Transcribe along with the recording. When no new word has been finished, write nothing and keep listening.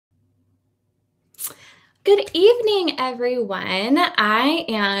Good evening, everyone. I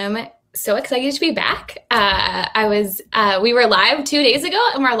am so excited to be back. We were live 2 days ago,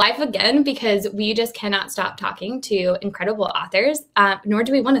 and we're live again because we just cannot stop talking to incredible authors, nor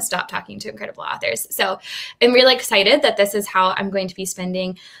do we want to stop talking to incredible authors. So I'm really excited that this is how I'm going to be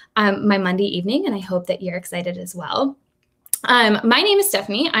spending my Monday evening, and I hope that you're excited as well. My name is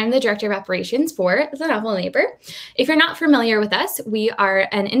Stephanie. I'm the Director of Operations for The Novel Neighbor. If you're not familiar with us, we are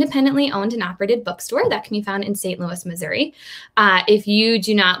an independently owned and operated bookstore that can be found in St. Louis, Missouri. If you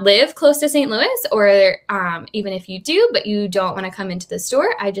do not live close to St. Louis, or even if you do, but you don't want to come into the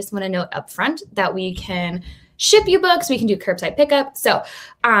store, I just want to note up front that we can ship you books. We can do curbside pickup. So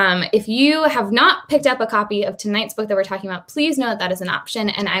if you have not picked up a copy of tonight's book that we're talking about, please know that is an option.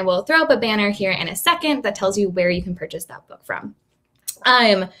 And I will throw up a banner here in a second that tells you where you can purchase that book from.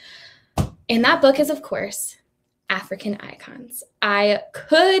 And that book is, of course, African Icons. I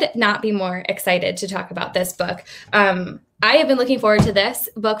could not be more excited to talk about this book. I have been looking forward to this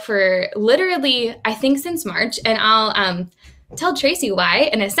book for literally, I think, since March. And I'll tell Tracey why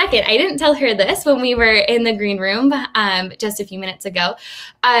in a second. I didn't tell her this when we were in the green room just a few minutes ago.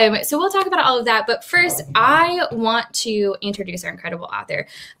 So we'll talk about all of that. But first, I want to introduce our incredible author.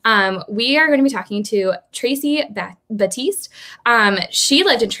 We are going to be talking to Tracey Baptiste. She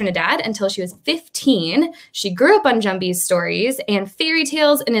lived in Trinidad until she was 15. She grew up on Jumbie's stories and fairy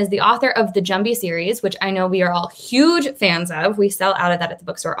tales and is the author of the Jumbie series, which I know we are all huge fans of. We sell out of that at the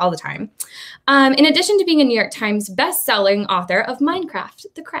bookstore all the time. In addition to being a New York Times best-selling author of Minecraft,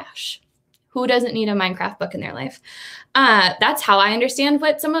 The Crash. Who doesn't need a Minecraft book in their life? That's how I understand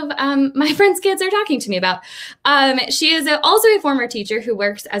what some of my friends' kids are talking to me about. She is also a former teacher who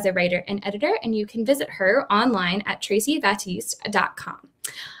works as a writer and editor, and you can visit her online at traceybaptiste.com.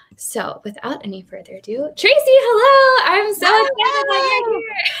 So without any further ado, Tracey, hello! I'm so excited that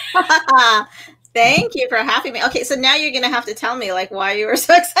you're here. Thank you for having me. Okay, so now you're going to have to tell me like why you were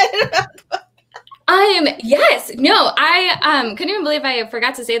so excited about the book. Yes, no, I couldn't even believe I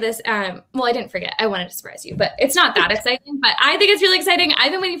forgot to say this. Well, I didn't forget. I wanted to surprise you, but it's not that exciting. But I think it's really exciting.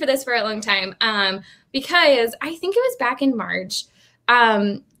 I've been waiting for this for a long time because I think it was back in March.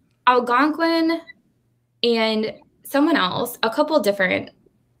 Algonquin and someone else, a couple different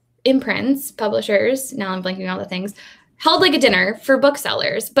imprints, publishers, now I'm blanking on all the things, held like a dinner for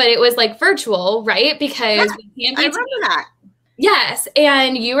booksellers, but it was like virtual, right? Because we can't be. I remember that. Yes,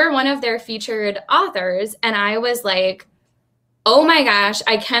 and you were one of their featured authors, and I was like, oh my gosh,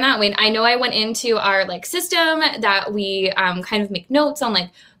 I cannot wait. I know I went into our like system that we kind of make notes on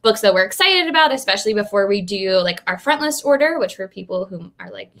like books that we're excited about, especially before we do like our front list order, which for people who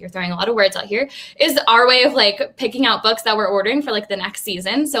are like, you're throwing a lot of words out here, is our way of like picking out books that we're ordering for like the next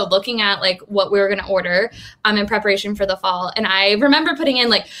season. So looking at like what we were going to order in preparation for the fall. And I remember putting in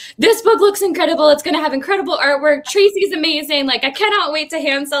like, this book looks incredible. It's going to have incredible artwork. Tracey's amazing. Like, I cannot wait to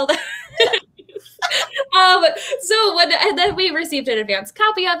hand sell that. And then we received an advanced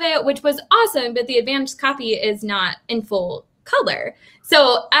copy of it, which was awesome, but the advanced copy is not in full color.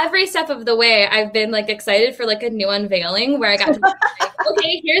 So every step of the way, I've been like excited for like a new unveiling where I got to be like,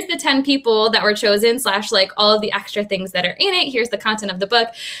 okay, here's the 10 people that were chosen / like all of the extra things that are in it. Here's the content of the book.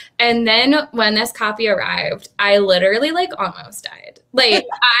 And then when this copy arrived, I literally like almost died. Like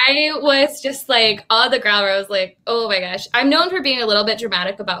I was just like on the ground where I was like, oh my gosh. I'm known for being a little bit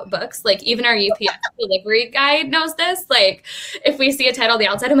dramatic about books. Like even our UPS delivery guy knows this. Like if we see a title on the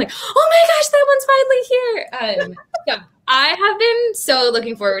outside, I'm like, oh my gosh, that one's finally here. Yeah. I have been so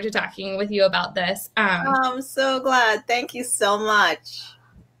looking forward to talking with you about this. I'm so glad. Thank you so much.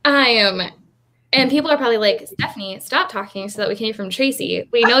 And people are probably like, Stephanie, stop talking so that we can hear from Tracey.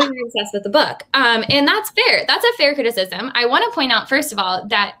 We know you're obsessed with the book. And that's fair. That's a fair criticism. I want to point out, first of all,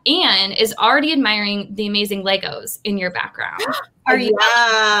 that Anne is already admiring the amazing Legos in your background. Are you?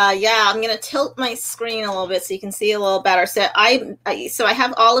 Yeah. I'm going to tilt my screen a little bit so you can see a little better. So I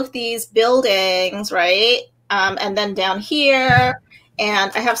have all of these buildings, right? And then down here,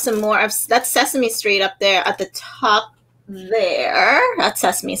 and I have some more. That's Sesame Street up there at the top there. That's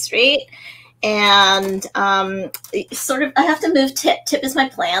Sesame Street. And sort of, I have to move Tip. Tip is my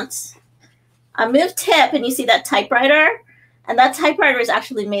plant. I move Tip, and you see that typewriter? And that typewriter is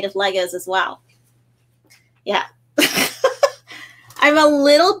actually made of Legos as well. Yeah. I'm a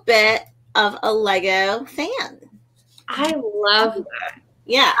little bit of a Lego fan. I love that.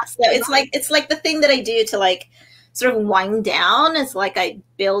 Yeah, so it's like the thing that I do to like sort of wind down. It's like I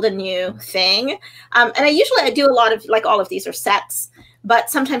build a new thing, and I do a lot of like all of these are sets, but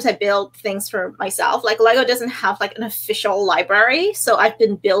sometimes I build things for myself. Like Lego doesn't have like an official library, so I've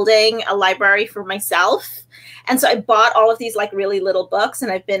been building a library for myself, and so I bought all of these like really little books,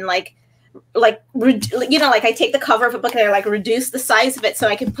 and I've been like like, you know, like I take the cover of a book and I like reduce the size of it so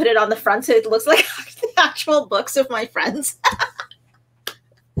I can put it on the front so it looks like the actual books of my friends.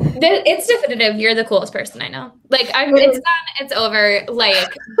 It's definitive. You're the coolest person I know. Like, it's done. It's over.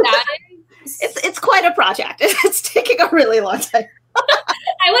 Like, that is... It's quite a project. It's taking a really long time.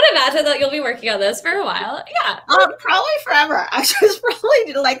 I would imagine that you'll be working on this for a while. Yeah. Probably forever. Actually, it's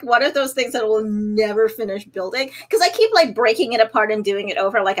probably like one of those things that will never finish building because I keep like breaking it apart and doing it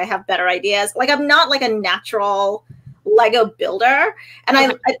over. Like I have better ideas. Like I'm not like a natural Lego builder,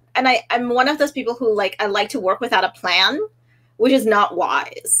 and I'm one of those people who like I like to work without a plan, which is not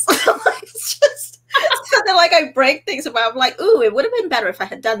wise. It's just so then like I break things apart. I'm like, ooh, it would have been better if I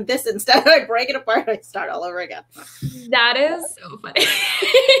had done this instead. I break it apart and I start all over again. That is so funny.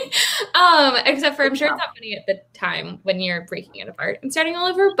 Except for I'm sure it's not funny at the time when you're breaking it apart and starting all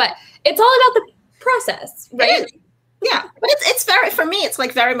over, but it's all about the process, right? Yeah, but it's very, for me, it's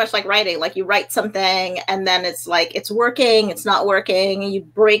like very much like writing. Like you write something and then it's like it's working, it's not working, and you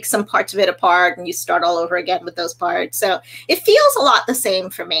break some parts of it apart and you start all over again with those parts. So it feels a lot the same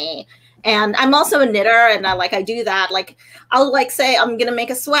for me. And I'm also a knitter, and I do that. Like I'll like say I'm gonna make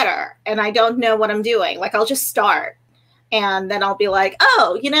a sweater, and I don't know what I'm doing. Like I'll just start, and then I'll be like,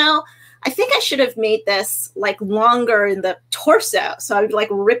 oh, you know, I think I should have made this like longer in the torso. So I would like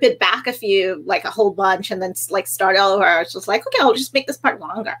rip it back like a whole bunch, and then like start over. It's just like, okay, I'll just make this part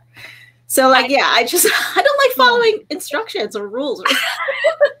longer. So like, yeah, I don't like following instructions or rules.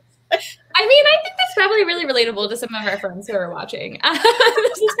 I mean, I think that's probably really relatable to some of our friends who are watching.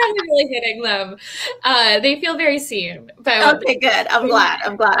 This is probably really hitting them. They feel very seen. Okay, good. I'm glad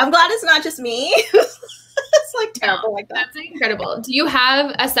it's not just me. It's like terrible like that. That's incredible. Do you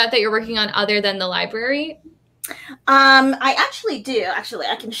have a set that you're working on other than the library? I actually do. Actually,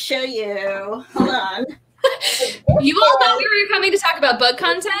 I can show you. Hold on. You all thought we were coming to talk about book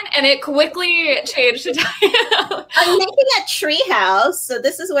content, and it quickly changed to talk about... I'm making a treehouse. So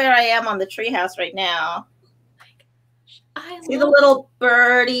this is where I am on the treehouse right now. See the little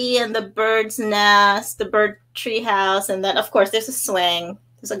birdie and the bird's nest, the bird treehouse, and then of course there's a swing.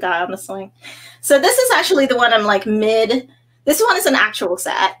 There's a guy on the swing. So this is actually the one I'm like mid. This one is an actual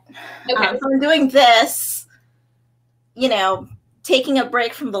set. Okay. So I'm doing this, you know, taking a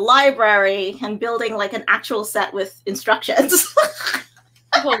break from the library and building like an actual set with instructions.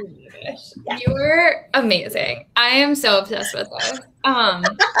 Holy gosh. Yeah. You're amazing. I am so obsessed with this.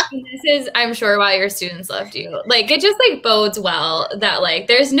 This is, I'm sure, why your students loved you. Like, it just like bodes well that like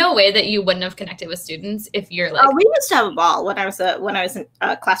there's no way that you wouldn't have connected with students if you're like... we used to have a ball when I was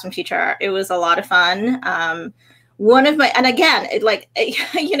a classroom teacher. It was a lot of fun. One of my, and again, it like,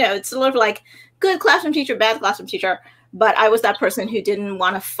 you know, it's sort of like good classroom teacher, bad classroom teacher. But I was that person who didn't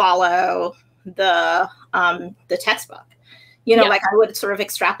want to follow the textbook. You know, like I would sort of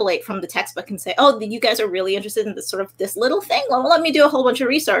extrapolate from the textbook and say, oh, you guys are really interested in this sort of this little thing. Well, let me do a whole bunch of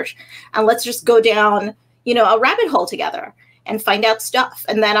research and let's just go down, you know, a rabbit hole together and find out stuff.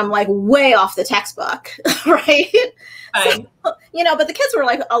 And then I'm like way off the textbook, right? So, you know, but the kids were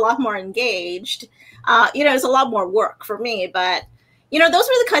like a lot more engaged. You know, it's a lot more work for me, but you know, those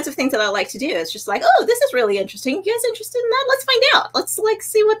were the kinds of things that I like to do. It's just like, oh, this is really interesting. You guys interested in that? Let's find out. Let's like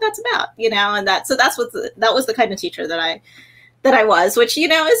see what that's about, you know. And that was the kind of teacher that I was, which you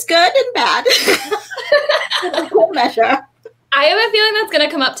know is good and bad. In equal measure. I have a feeling that's going to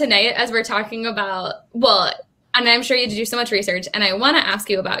come up tonight as we're talking about and I'm sure you do so much research, and I want to ask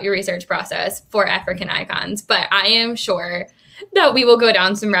you about your research process for African icons, but I am sure that we will go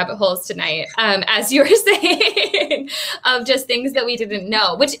down some rabbit holes tonight, as you were saying, of just things that we didn't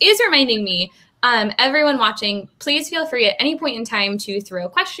know, which is reminding me, everyone watching, please feel free at any point in time to throw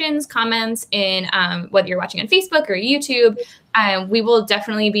questions, comments in, whether you're watching on Facebook or YouTube. We will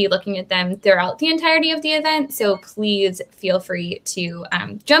definitely be looking at them throughout the entirety of the event. So please feel free to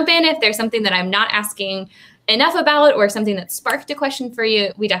jump in if there's something that I'm not asking enough about or something that sparked a question for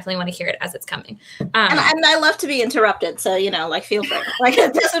you. We definitely want to hear it as it's coming. And I love to be interrupted. So, you know, like feel free. Like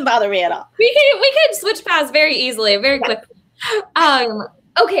it doesn't bother me at all. We could switch paths very easily, very quickly.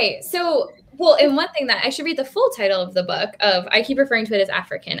 Okay, so... Well, and one thing that I should read the full title of the book of, I keep referring to it as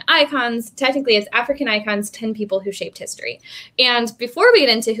African Icons. Technically, it's African Icons, 10 People Who Shaped History. And before we get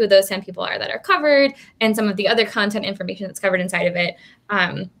into who those 10 people are that are covered and some of the other content information that's covered inside of it,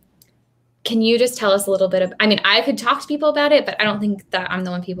 can you just tell us a little bit of, I mean, I could talk to people about it, but I don't think that I'm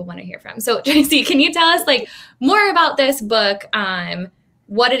the one people want to hear from. So Tracey, can you tell us like more about this book,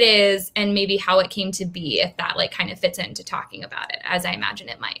 what it is, and maybe how it came to be, if that like kind of fits into talking about it, as I imagine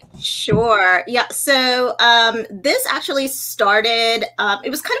it might. Sure. Yeah. So this actually started, it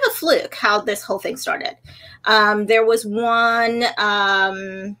was kind of a fluke how this whole thing started. There was one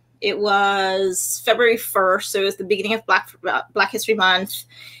It was February 1st, so it was the beginning of Black History Month.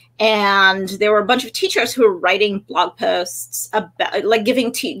 And there were a bunch of teachers who were writing blog posts about, like,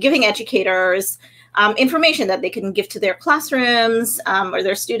 giving educators information that they can give to their classrooms or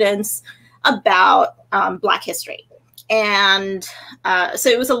their students about Black history. And so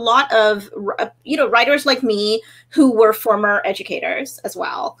it was a lot of, writers like me who were former educators as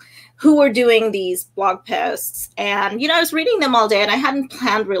well, who were doing these blog posts. And, I was reading them all day, and I hadn't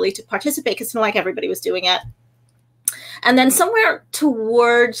planned really to participate because like everybody was doing it. And then somewhere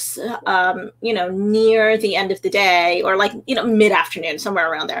towards, near the end of the day, or like, mid-afternoon,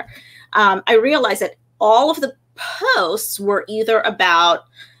 somewhere around there, I realized that all of the posts were either about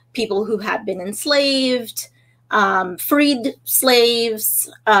people who had been enslaved, freed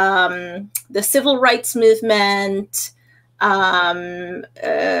slaves, the civil rights movement, the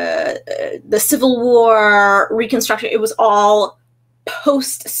Civil War, Reconstruction. It was all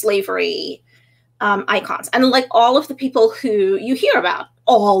post-slavery icons. And like all of the people who you hear about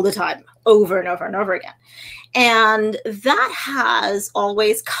all the time, over and over and over again. And that has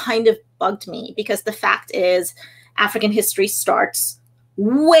always kind of bugged me, because the fact is African history starts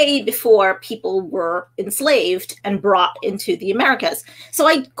way before people were enslaved and brought into the Americas. So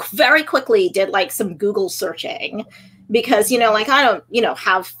I very quickly did like some Google searching, because, I don't,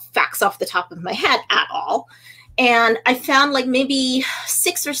 have facts off the top of my head at all. And I found like maybe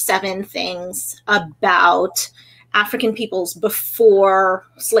 6 or 7 things about African peoples before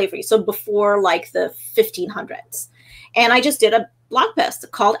slavery. So before like the 1500s. And I just did a blog post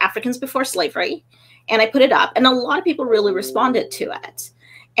called Africans Before Slavery. And I put it up, and a lot of people really responded to it.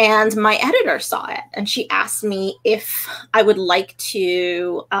 And my editor saw it, and she asked me if I would like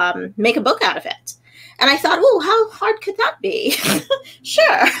to make a book out of it. And I thought, oh, how hard could that be?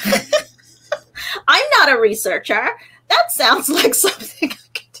 Sure. I'm not a researcher. That sounds like something I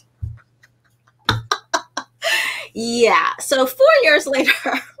could do. Yeah. So 4 years later,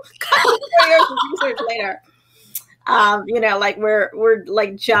 4 years of research later, we're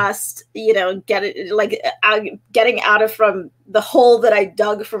like just, getting out of from the hole that I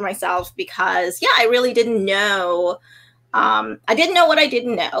dug for myself, because I really didn't know. I didn't know what I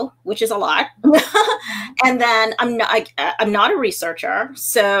didn't know, which is a lot. And then I'm not a researcher,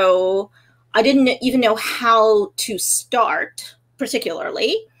 so I didn't even know how to start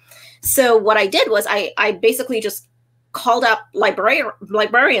particularly. So what I did was I basically just called up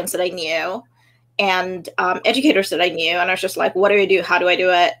librarians that I knew, and educators that I knew. And I was just like, what do I do? How do I do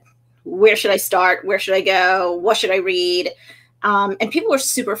it? Where should I start? Where should I go? What should I read? And people were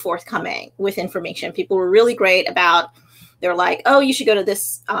super forthcoming with information. People were really great about, they're like, oh, you should go to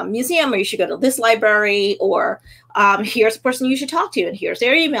this museum, or you should go to this library, or here's a person you should talk to, and here's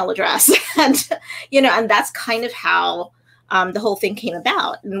their email address. And, and that's kind of how the whole thing came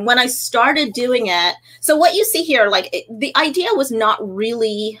about. And when I started doing it, so what you see here, the idea was not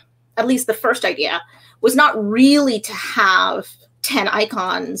really, at least the first idea, was not really to have 10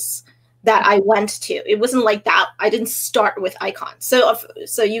 icons that I went to. It wasn't like that. I didn't start with icons.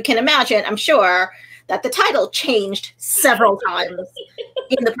 So you can imagine, I'm sure, that the title changed several times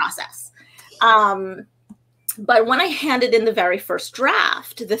in the process. But when I handed in the very first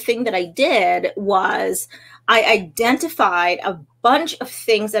draft, the thing that I did was I identified a bunch of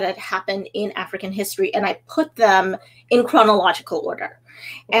things that had happened in African history, and I put them in chronological order.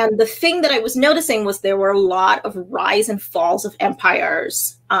 And the thing that I was noticing was there were a lot of rise and falls of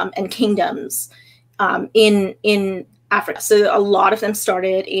empires and kingdoms in Africa. So a lot of them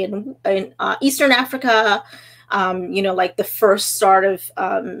started in Eastern Africa. Like the first start of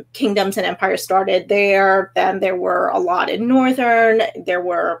kingdoms and empires started there. Then there were a lot in Northern. There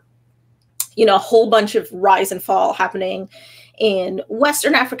were, a whole bunch of rise and fall happening in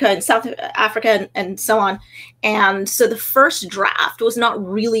Western Africa and South Africa and so on. And so the first draft was not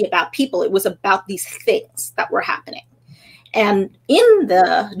really about people. It was about these things that were happening. And in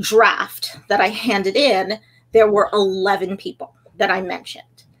the draft that I handed in, there were 11 people that I mentioned.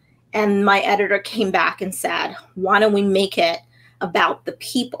 And my editor came back and said, why don't we make it about the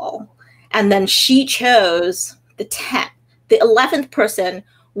people? And then she chose the 10. The 11th person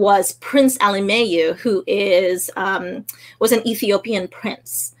was Prince Alimeyu, who was an Ethiopian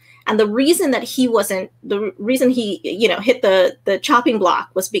prince. And the reason that he hit the chopping block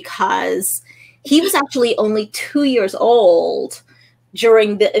was because he was actually only 2 years old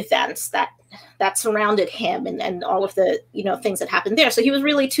during the events that surrounded him and all of the things that happened there. So he was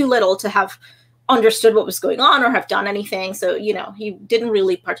really too little to have understood what was going on or have done anything. So he didn't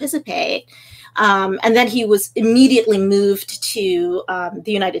really participate. And then he was immediately moved to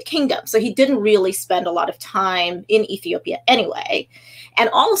the United Kingdom. So he didn't really spend a lot of time in Ethiopia anyway. And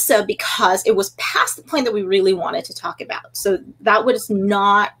also because it was past the point that we really wanted to talk about. So that was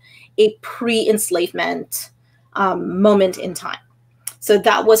not a pre-enslavement moment in time. So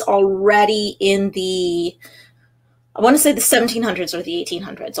that was already in the, I want to say the 1700s or the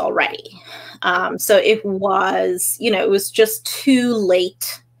 1800s already. So it was, it was just too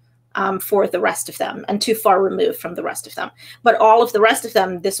late for the rest of them and too far removed from the rest of them. But all of the rest of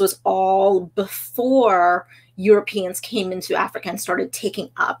them, this was all before Europeans came into Africa and started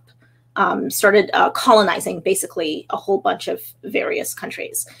taking up, started colonizing basically a whole bunch of various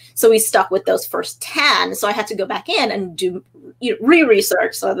countries. So we stuck with those first 10. So I had to go back in and do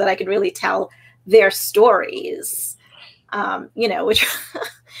re-research so that I could really tell their stories, which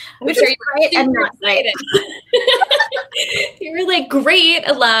which is great and not excited. You were like, great,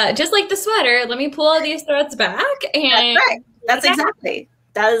 just like the sweater. Let me pull all these threads back. And that's right.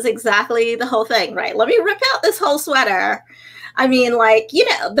 That is exactly the whole thing, right? Let me rip out this whole sweater. I mean,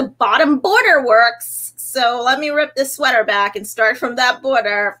 the bottom border works. So let me rip this sweater back and start from that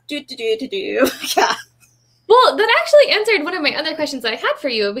border. Yeah. Well, that actually answered one of my other questions that I had for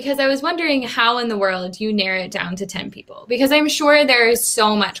you, because I was wondering how in the world you narrow it down to 10 people, because I'm sure there's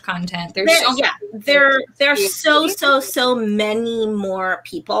so much content. There's so many more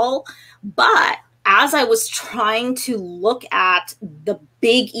people. But as I was trying to look at the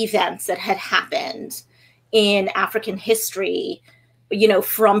big events that had happened in African history,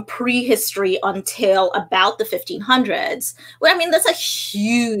 from prehistory until about the 1500s, well, I mean, that's a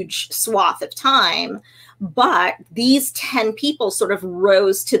huge swath of time. But these 10 people sort of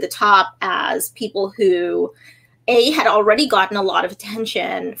rose to the top as people who, had already gotten a lot of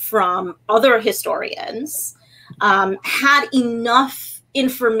attention from other historians, had enough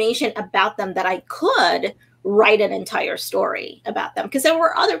information about them that I could write an entire story about them. Because there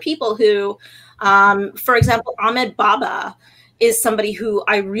were other people who, for example, Ahmed Baba is somebody who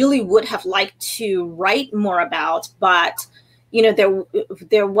I really would have liked to write more about, but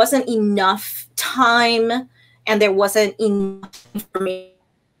there wasn't enough time and there wasn't enough information.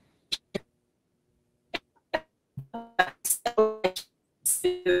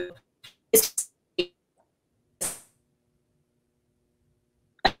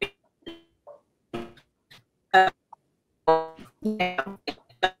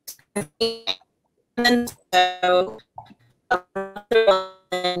 And so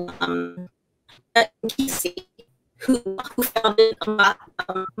who founded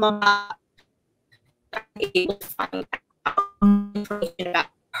Mama, able to find out information about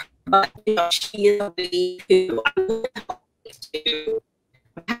her, but she is somebody who I would like to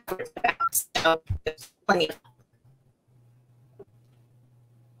have about. So there's plenty of.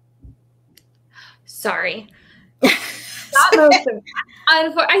 Sorry.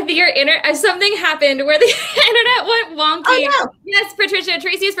 I think something happened where the internet went wonky. Oh, no. Yes, Patricia,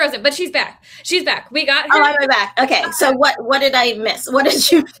 Tracey is frozen, but she's back. She's back. We got her. Oh, I'm back. Okay, so what did I miss? What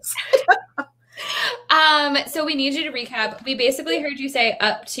did you miss? So we need you to recap. We basically heard you say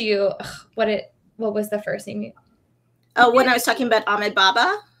up to what was the first thing? When I was talking about Ahmed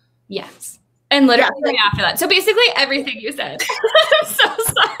Baba? Yes. And literally after that. So basically everything you said. I'm so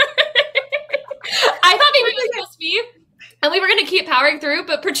sorry. I thought maybe it was just me. And we were going to keep powering through,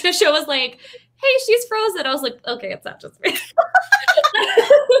 but Patricia was like, hey, she's frozen. I was like, okay, it's not just me.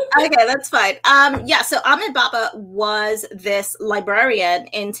 Okay, that's fine. So Ahmed Baba was this librarian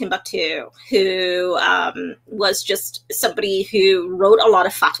in Timbuktu who was just somebody who wrote a lot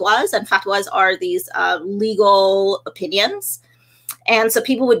of fatwas, and fatwas are these legal opinions. And so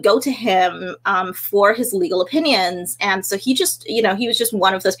people would go to him for his legal opinions. And so he just, he was just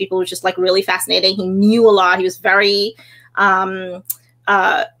one of those people who was just like really fascinating. He knew a lot. He was very well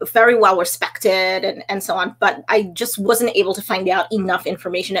respected and so on. But I just wasn't able to find out enough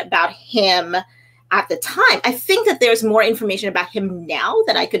information about him at the time. I think that there's more information about him now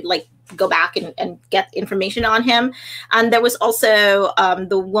that I could go back and get information on him. And there was also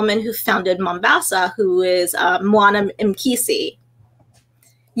the woman who founded Mombasa, who is Mwana Mkisi.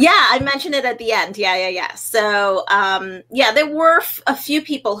 Yeah, I mentioned it at the end. Yeah. So, there were a few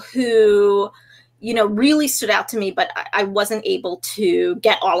people who, really stood out to me, but I wasn't able to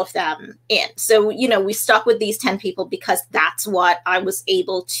get all of them in. So, we stuck with these 10 people because that's what I was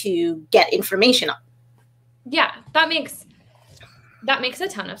able to get information on. Yeah, that makes a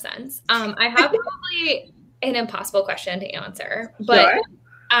ton of sense. I have probably an impossible question to answer, but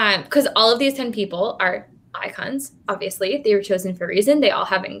because all of these 10 people are icons, obviously they were chosen for a reason. They all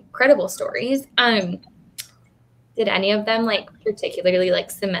have incredible stories. Did any of them particularly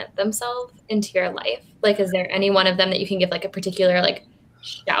cement themselves into your life? Is there any one of them that you can give a particular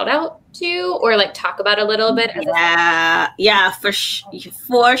shout out to or like talk about a little bit? Yeah, for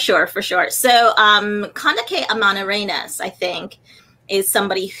sure. So Kandake Amanarenas, I think, is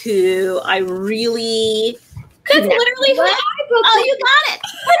somebody who I really That's literally who I bookmarked. Oh, you got it.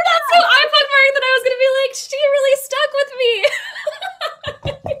 That's who I bookmarked that I was going to be like, she really stuck with me.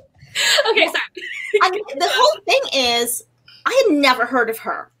 Okay, sorry. I mean, the whole thing is, I had never heard of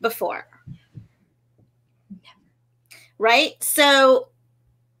her before. Right? So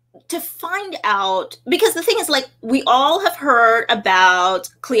to find out, because the thing is, like, we all have heard about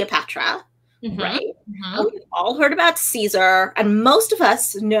Cleopatra, right? Mm-hmm. We've all heard about Caesar, and most of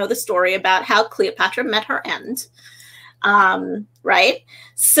us know the story about how Cleopatra met her end. Right?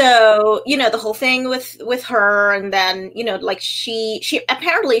 So, you know, the whole thing with her, and then, you know, like she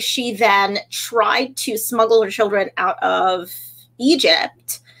apparently she then tried to smuggle her children out of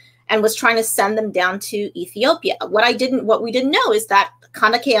Egypt and was trying to send them down to Ethiopia. What we didn't know is that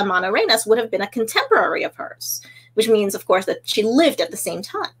Kandake Amanarenas would have been a contemporary of hers, which means, of course, that she lived at the same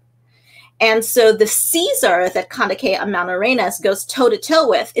time. And so the Caesar that Kandake Amanarenas goes toe-to-toe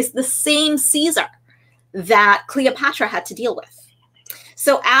with is the same Caesar that Cleopatra had to deal with.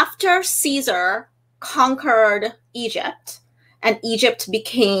 So after Caesar conquered Egypt and Egypt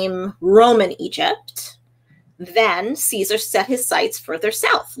became Roman Egypt, then Caesar set his sights further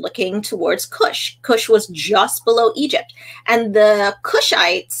south, looking towards Kush. Kush was just below Egypt. And the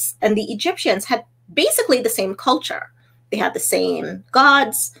Kushites and the Egyptians had basically the same culture. They had the same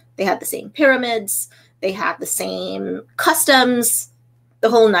gods, they had the same pyramids, they had the same customs, the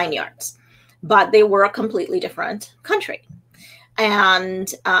whole 9 yards. But they were a completely different country.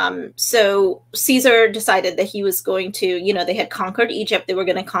 And so Caesar decided that he was going to, you know, they had conquered Egypt, they were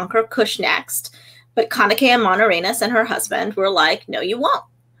going to conquer Kush next. But Kandake Amanarenas and her husband were like, no, you won't.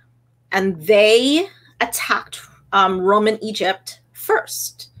 And they attacked Roman Egypt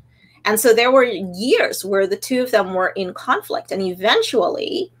first. And so there were years where the two of them were in conflict. And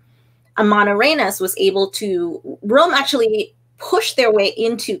eventually, Amanarenas was able to, Rome actually pushed their way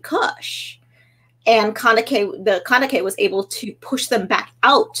into Kush. And Kandake was able to push them back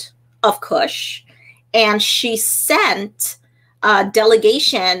out of Kush. And she sent a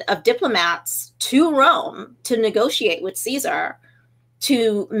delegation of diplomats to Rome to negotiate with Caesar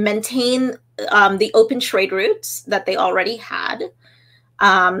to maintain the open trade routes that they already had,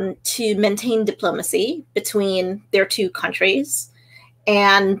 to maintain diplomacy between their two countries,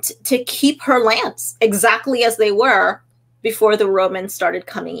 and to keep her lands exactly as they were before the Romans started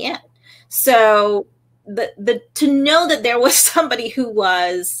coming in. So to know that there was somebody who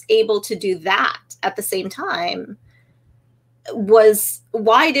was able to do that at the same time was,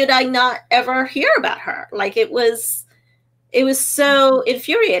 why did I not ever hear about her? Like, it was so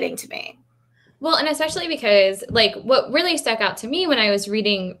infuriating to me. Well, and especially because, like, what really stuck out to me when I was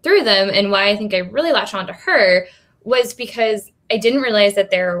reading through them and why I think I really latched onto her was because I didn't realize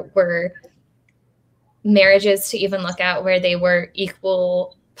that there were marriages to even look at where they were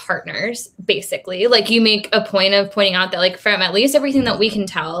equal partners, basically. Like, you make a point of pointing out that, like, from at least everything that we can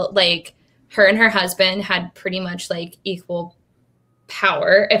tell, like, her and her husband had pretty much like equal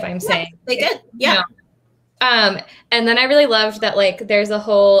power, if I'm saying. They did. Yeah. You know? And then I really loved that, like, there's a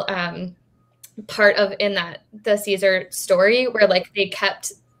whole part of in that the Caesar story where like they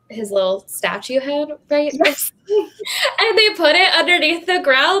kept his little statue head, right? Yes. And they put it underneath the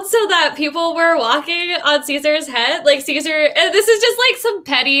ground so that people were walking on Caesar's head. Like Caesar, and this is just like some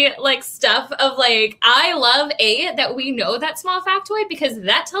petty like stuff of like, I love that we know that small factoid because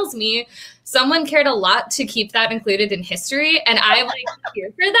that tells me someone cared a lot to keep that included in history. And I'm like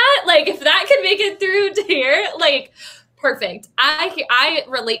here for that. Like if that could make it through to here, like perfect. I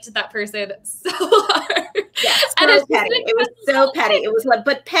relate to that person so hard. Yes, and so petty. It was so petty. It was like,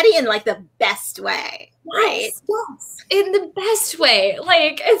 but petty in like the best way, right? Yes, in the best way.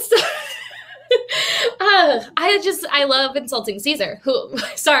 Like it's. I love insulting Caesar. Who?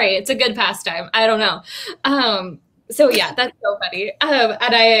 Sorry, it's a good pastime. I don't know. So yeah, that's so funny. And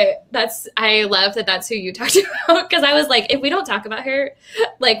I love that that's who you talked about because I was like, if we don't talk about her,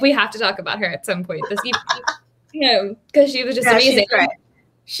 like we have to talk about her at some point this evening. Because she was just amazing.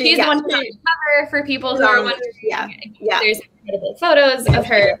 She's the one who cover for people who are wondering. Yeah. There's incredible photos of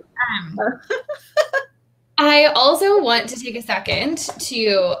her. I also want to take a second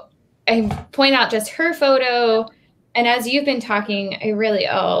to point out just her photo. And as you've been talking,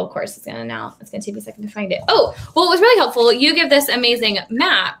 of course, it's going to take me a second to find it. Oh, well, it was really helpful. You give this amazing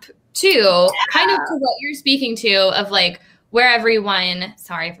map too, kind of to what you're speaking to of like where everyone,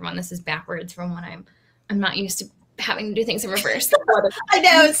 sorry everyone, this is backwards from what I'm not used to having to do things in reverse. I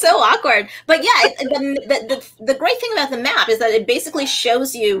know, it's so awkward. But yeah, the great thing about the map is that it basically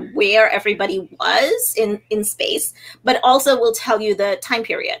shows you where everybody was in space, but also will tell you the time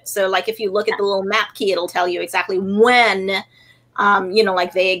period. So like if you look at the little map key, it'll tell you exactly when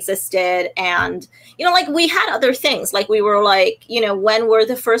like they existed. And, like we had other things, like we were like, when were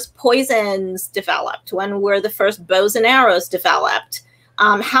the first poisons developed? When were the first bows and arrows developed?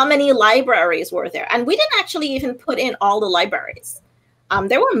 How many libraries were there? And we didn't actually even put in all the libraries.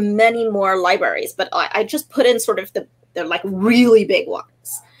 There were many more libraries, but I just put in sort of the like really big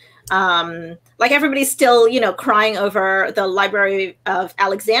ones. Like everybody's still, crying over the Library of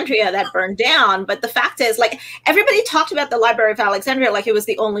Alexandria that burned down. But the fact is, like, everybody talked about the Library of Alexandria like it was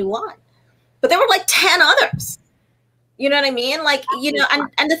the only one. But there were like 10 others. You know what I mean? Like,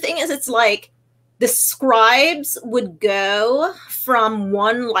 and the thing is, it's like the scribes would go from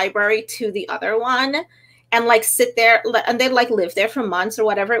one library to the other one and like sit there, and they'd like live there for months or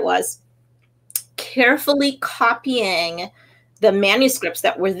whatever it was, carefully copying the manuscripts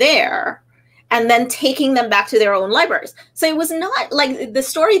that were there and then taking them back to their own libraries. So it was not like the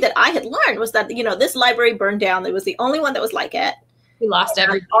story that I had learned was that, this library burned down. It was the only one that was like it. We lost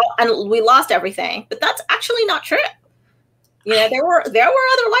everything. And we lost everything. But that's actually not true. There were other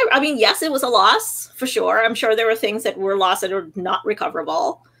libraries. I mean, yes, it was a loss for sure. I'm sure there were things that were lost that are not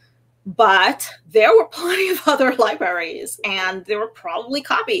recoverable. But there were plenty of other libraries. And there were probably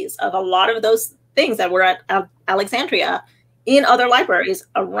copies of a lot of those things that were at Alexandria in other libraries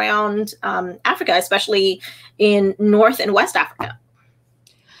around Africa, especially in North and West Africa.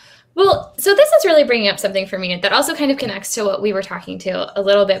 Well, so this is really bringing up something for me that also kind of connects to what we were talking to a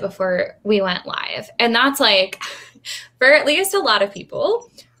little bit before we went live. And that's like, for at least a lot of people,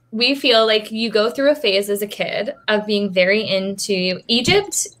 we feel like you go through a phase as a kid of being very into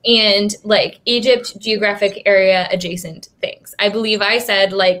Egypt and like Egypt geographic area adjacent things. I believe I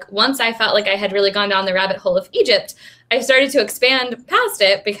said, like, once I felt like I had really gone down the rabbit hole of Egypt, I started to expand past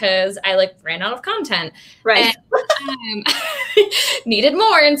it because I like ran out of content. Right. And needed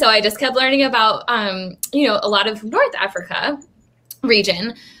more. And so I just kept learning about, a lot of North Africa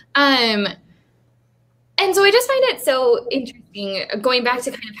region. And so I just find it so interesting, going back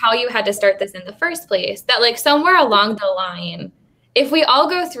to kind of how you had to start this in the first place, that like somewhere along the line, if we all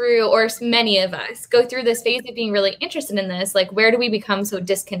go through, or many of us go through this phase of being really interested in this, like where do we become so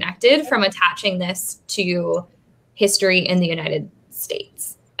disconnected from attaching this to history in the United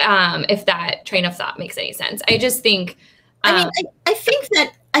States? If that train of thought makes any sense. I just think, I think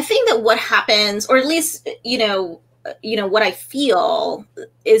that what happens, or at least, what I feel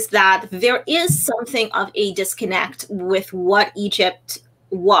is that there is something of a disconnect with what Egypt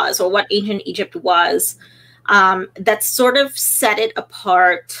was, or what ancient Egypt was, that sort of set it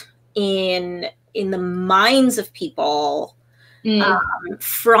apart in the minds of people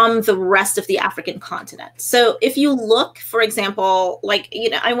from the rest of the African continent. So if you look, for example, like,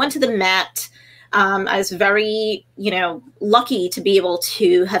 I went to the Met. I was very, lucky to be able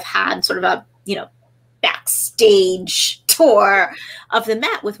to have had sort of a, backstage tour of the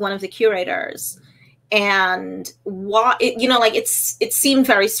Met with one of the curators. And it seemed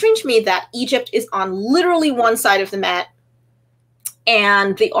very strange to me that Egypt is on literally one side of the Met,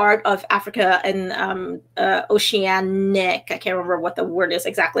 and the art of Africa and Oceanic, I can't remember what the word is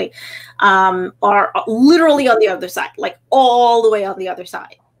exactly, are literally on the other side, like all the way on the other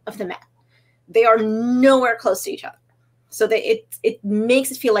side of the Met. They are nowhere close to each other. So it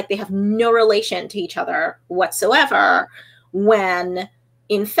makes it feel like they have no relation to each other whatsoever, when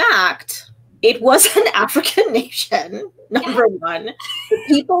in fact it was an African nation, number one. The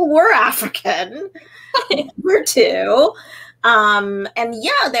people were African, number two. And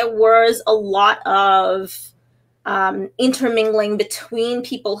yeah, there was a lot of intermingling between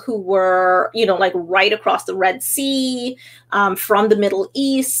people who were, like right across the Red Sea, from the Middle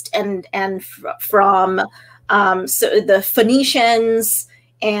East, and from so the Phoenicians,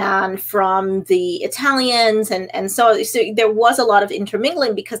 and from the Italians, and so there was a lot of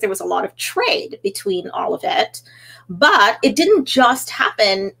intermingling because there was a lot of trade between all of it. But it didn't just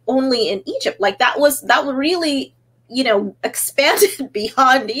happen only in Egypt. Like that really, expanded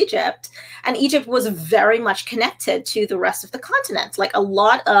beyond Egypt, and Egypt was very much connected to the rest of the continent. Like a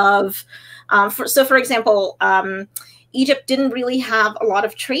lot of, for example, Egypt didn't really have a lot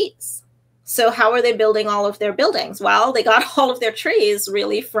of trees. So how are they building all of their buildings? Well, they got all of their trees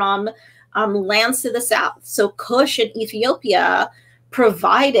really from lands to the south. So Kush and Ethiopia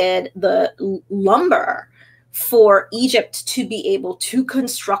provided the lumber for Egypt to be able to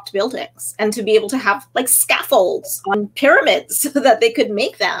construct buildings and to be able to have like scaffolds on pyramids so that they could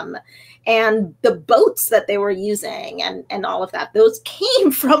make them. And the boats that they were using and all of that, those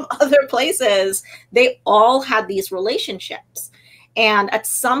came from other places. They all had these relationships. And at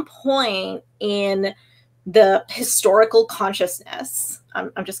some point in the historical consciousness,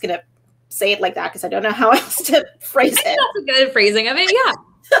 I'm just going to say it like that because I don't know how else to phrase it. That's a good phrasing of it, yeah.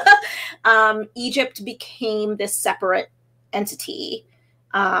 Egypt became this separate entity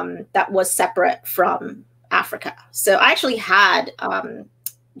that was separate from Africa. So I actually had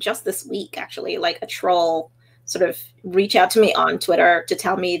just this week, actually, like a troll sort of reach out to me on Twitter to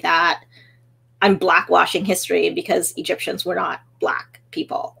tell me that I'm blackwashing history because Egyptians were not Black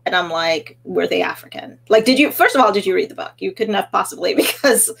people. And I'm like, were they African? Like, first of all, did you read the book? You couldn't have possibly,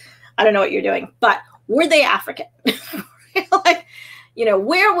 because I don't know what you're doing, but were they African? Like, you know,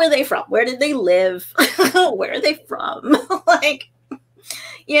 where were they from? Where did they live? Where are they from? Like,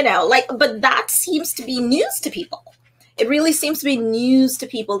 you know, like, but that seems to be news to people. It really seems to be news to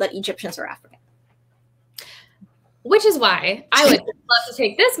people that Egyptians are African. Which is why I would love to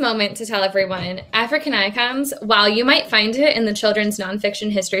take this moment to tell everyone, African Icons, while you might find it in the children's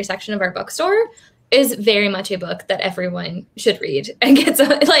nonfiction history section of our bookstore, is very much a book that everyone should read and get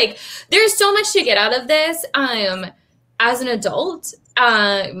like, there's so much to get out of this as an adult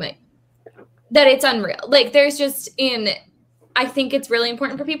that it's unreal. Like, there's just I think it's really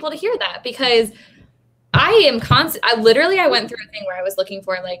important for people to hear that, because I went through a thing where I was looking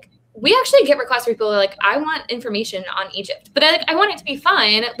for, like, we actually get requests for people who are like, I want information on Egypt, but I want it to be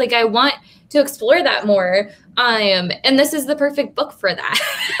fun. Like, I want to explore that more. And this is the perfect book for that.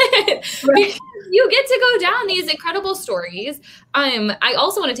 Right. You get to go down these incredible stories. I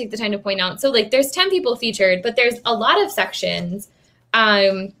also want to take the time to point out, so like there's 10 people featured, but there's a lot of sections.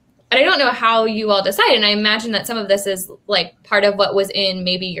 And I don't know how you all decide. And I imagine that some of this is like part of what was in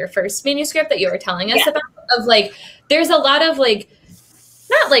maybe your first manuscript that you were telling us about, of like, there's a lot of like,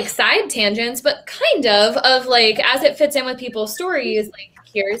 not like side tangents, but kind of like, as it fits in with people's stories, like,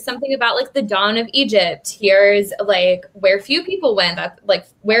 here's something about like the dawn of Egypt. Here's like where few people went, like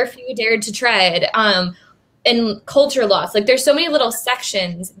where few dared to tread, and culture loss. Like, there's so many little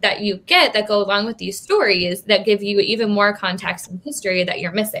sections that you get that go along with these stories that give you even more context and history that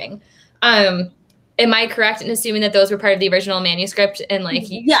you're missing. Am I correct in assuming that those were part of the original manuscript? And like,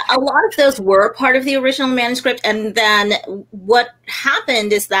 yeah, a lot of those were part of the original manuscript. And then what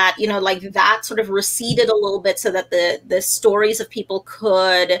happened is that, you know, like that sort of receded a little bit so that the stories of people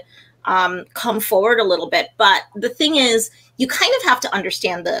could come forward a little bit. But the thing is, you kind of have to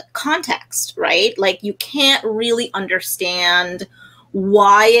understand the context, right? Like, you can't really understand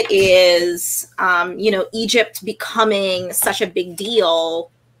why it is, you know, Egypt becoming such a big deal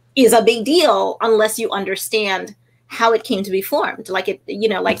is a big deal unless you understand how it came to be formed. Like, it, you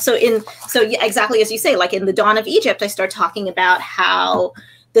know, like, so exactly as you say, like in the dawn of Egypt, I start talking about how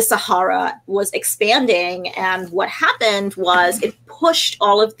the Sahara was expanding, and what happened was it pushed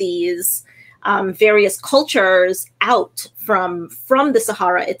all of these various cultures out from the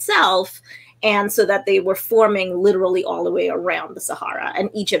Sahara itself. And so that they were forming literally all the way around the Sahara, and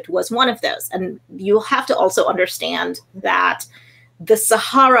Egypt was one of those. And you'll have to also understand that the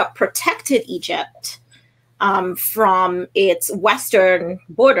Sahara protected Egypt from its western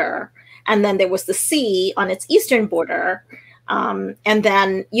border. And then there was the sea on its eastern border. And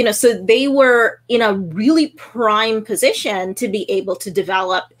then, you know, so they were in a really prime position to be able to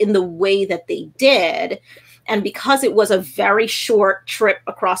develop in the way that they did. And because it was a very short trip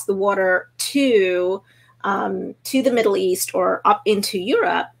across the water to the Middle East or up into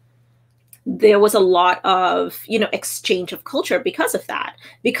Europe, there was a lot of, you know, exchange of culture because of that.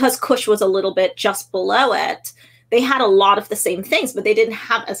 Because Kush was a little bit just below it, they had a lot of the same things, but they didn't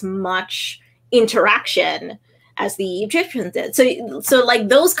have as much interaction as the Egyptians did. So like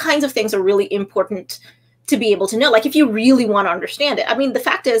those kinds of things are really important to be able to know. Like, if you really want to understand it, I mean, the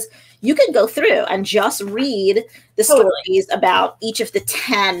fact is, you could go through and just read the stories about each of the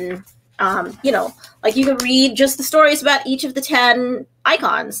 10, you know, like you could read just the stories about each of the 10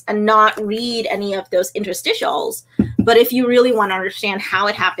 icons and not read any of those interstitials. But if you really want to understand how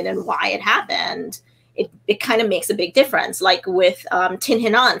it happened and why it happened, it kind of makes a big difference. Like with Tin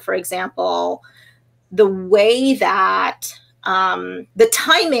Hinan, for example, the way that the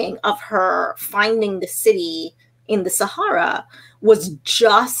timing of her finding the city in the Sahara was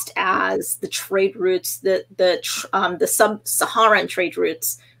just as the trade routes, the sub-Saharan trade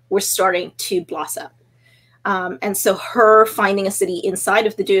routes were starting to blossom. And so her finding a city inside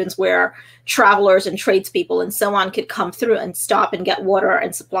of the dunes where travelers and tradespeople and so on could come through and stop and get water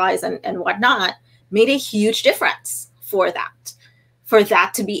and supplies and whatnot, made a huge difference for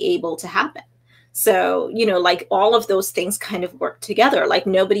that to be able to happen. So, you know, like all of those things kind of work together. Like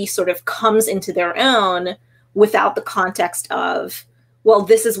nobody sort of comes into their own without the context of, well,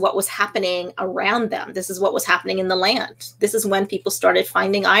 this is what was happening around them. This is what was happening in the land. This is when people started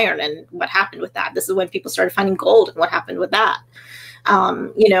finding iron and what happened with that. This is when people started finding gold and what happened with that.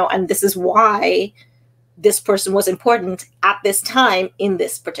 You know, and this is why this person was important at this time in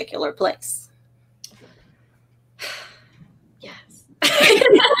this particular place. Yes.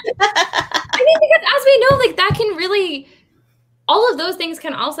 I mean, because as we know, like that can really, all of those things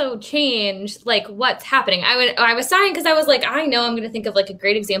can also change like what's happening. I was sighing because I was like, I know I'm going to think of like a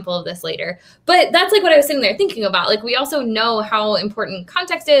great example of this later, but that's like what I was sitting there thinking about. Like we also know how important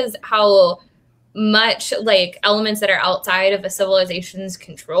context is, how much like elements that are outside of a civilization's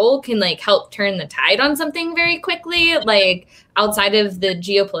control can like help turn the tide on something very quickly, like outside of the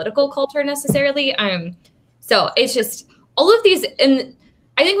geopolitical culture necessarily. So it's just all of these, and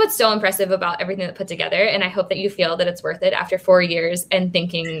I think what's so impressive about everything that put together, and I hope that you feel that it's worth it after 4 years and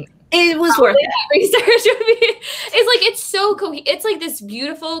thinking it was worth it. Research would be, it's like, it's so, it's like this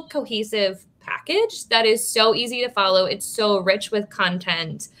beautiful, cohesive package that is so easy to follow. It's so rich with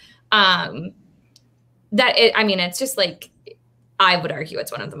content. That it, I mean, it's just like, I would argue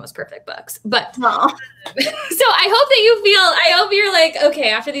it's one of the most perfect books, but so I hope that you feel, I hope you're like, okay,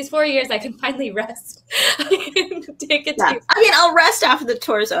 after these 4 years, I can finally rest. Take it. Yeah. I mean, I'll rest after the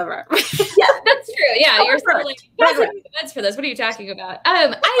tour's over. Yeah, that's true. Yeah. You're still like, that's for this. What are you talking about? I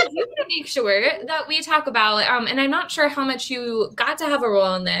do want to make sure that we talk about, and I'm not sure how much you got to have a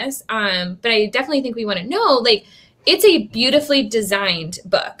role in this, but I definitely think we want to know, like, it's a beautifully designed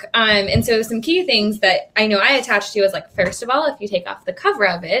book. And so some key things that I know I attached to is like, first of all, if you take off the cover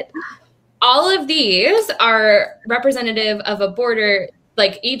of it, all of these are representative of a border,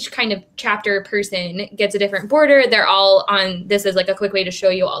 like each kind of chapter person gets a different border. They're all on, this is like a quick way to show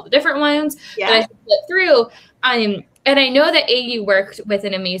you all the different ones that I flip through. And I know that AU worked with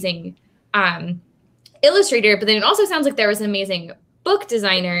an amazing illustrator, but then it also sounds like there was an amazing book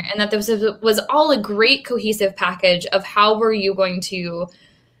designer, and that this was all a great cohesive package of how were you going to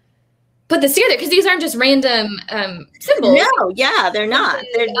put this together, because these aren't just random symbols. No, yeah, they're not.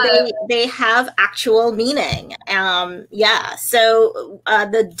 They have actual meaning. Yeah, so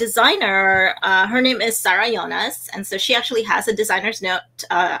the designer, her name is Sarah Jonas, and so she actually has a designer's note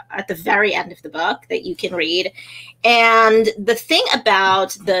at the very end of the book that you can read. And the thing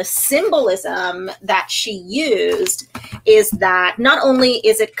about the symbolism that she used is that not only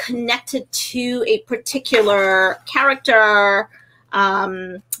is it connected to a particular character,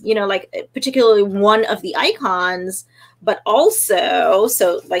 you know, like particularly one of the icons, but also,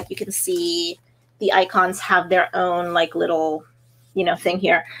 so like you can see the icons have their own like little, you know, thing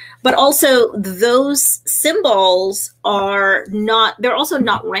here, but also those symbols are not, they're also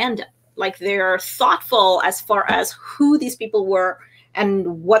not random. Like they're thoughtful as far as who these people were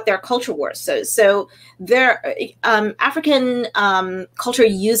and what their culture was. So their African culture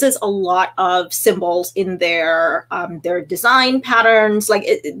uses a lot of symbols in their design patterns. Like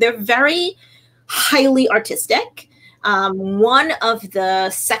they're very highly artistic. One of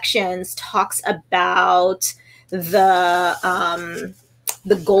the sections talks about the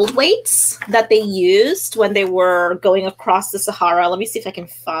gold weights that they used when they were going across the Sahara. Let me see if I can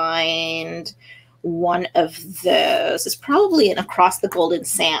find one of those. It's probably in Across the Golden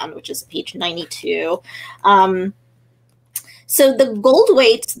Sand, which is page 92. So the gold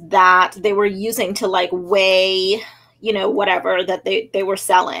weights that they were using to like weigh, you know, whatever that they were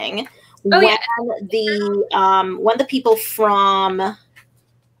selling, when the people from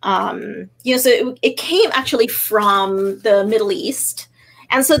you know, so it came actually from the Middle East.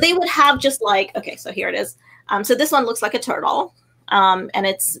 And so they would have just like, okay, so here it is. So this one looks like a turtle. And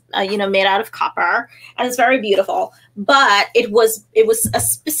it's you know, made out of copper, and it's very beautiful. But it was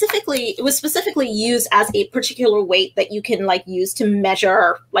specifically used as a particular weight that you can like use to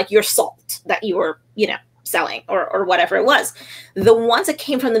measure like your salt that you were, you know, selling or whatever it was. The ones that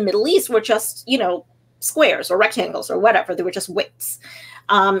came from the Middle East were just, you know, squares or rectangles or whatever. They were just weights.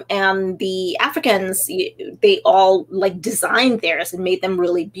 And the Africans, they all like designed theirs and made them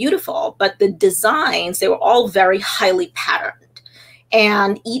really beautiful. But the designs, they were all very highly patterned.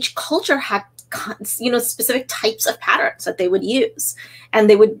 And each culture had, you know, specific types of patterns that they would use. And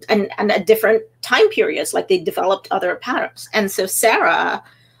they would, and at different time periods, like they developed other patterns. And so Sarah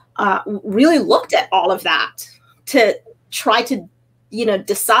really looked at all of that to try to, you know,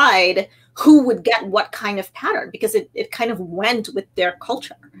 decide who would get what kind of pattern, because it kind of went with their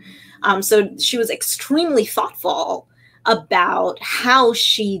culture. So she was extremely thoughtful about how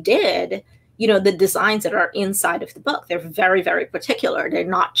she did, you know, the designs that are inside of the book. They're very, very particular. They're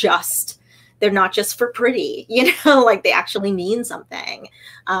not just for pretty, you know, like they actually mean something.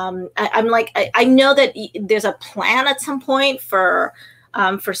 I know that there's a plan at some point for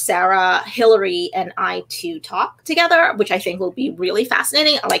Sarah, Hillary, and I to talk together, which I think will be really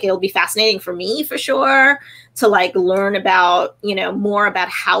fascinating. Like, it'll be fascinating for me for sure to like learn about, you know, more about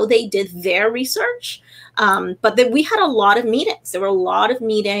how they did their research. But then we had a lot of meetings. There were a lot of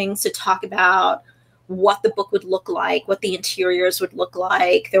meetings to talk about what the book would look like, what the interiors would look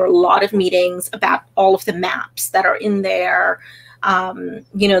like. There were a lot of meetings about all of the maps that are in there,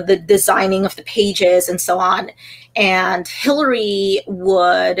 you know, the designing of the pages and so on. And Hillary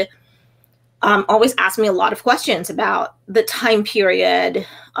would always ask me a lot of questions about the time period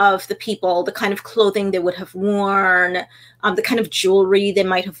of the people, the kind of clothing they would have worn, the kind of jewelry they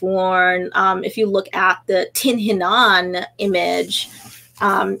might have worn. If you look at the Tin Hinan image,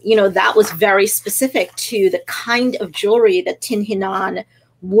 you know, that was very specific to the kind of jewelry that Tin Hinan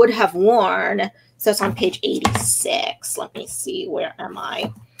would have worn. So it's on page 86. Let me see, where am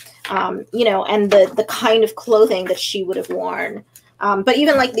I? You know, and the kind of clothing that she would have worn. But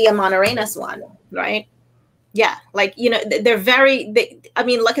even like the Amanarenas one, right? Yeah, like, you know, I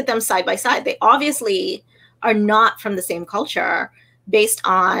mean, look at them side by side. They obviously are not from the same culture based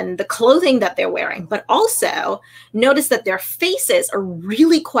on the clothing that they're wearing, but also notice that their faces are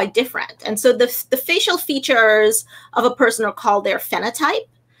really quite different. And so the facial features of a person are called their phenotype.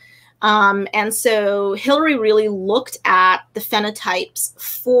 And so Hillary really looked at the phenotypes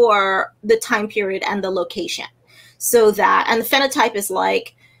for the time period and the location. So that, and the phenotype is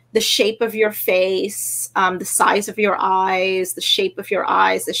like the shape of your face, the size of your eyes, the shape of your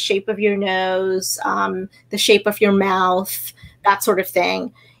eyes, the shape of your nose, the shape of your mouth, that sort of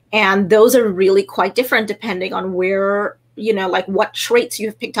thing. And those are really quite different depending on where, you know, like what traits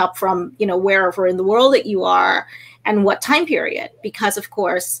you've picked up from, you know, wherever in the world that you are and what time period. Because of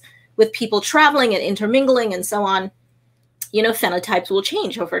course, with people traveling and intermingling and so on, you know, phenotypes will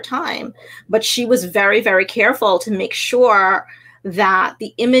change over time. But she was very, very careful to make sure that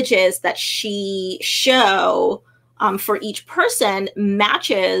the images that she show for each person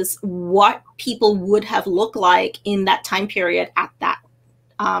matches what people would have looked like in that time period at that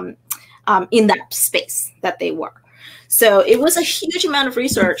in that space that they were. So it was a huge amount of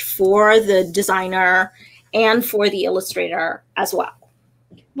research for the designer and for the illustrator as well.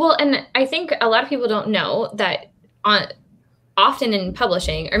 Well, and I think a lot of people don't know that often in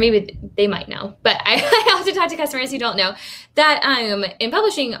publishing, or maybe they might know, but I also talk to customers who don't know that in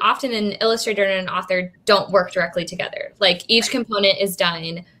publishing, often an illustrator and an author don't work directly together. Like each component is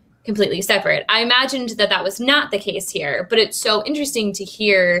done completely separate. I imagined that that was not the case here, but it's so interesting to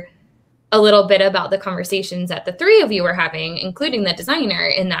hear a little bit about the conversations that the three of you were having, including the designer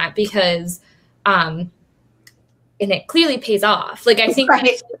in that, because and it clearly pays off. Like I think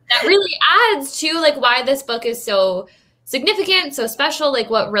that really adds to like why this book is so significant, so special, like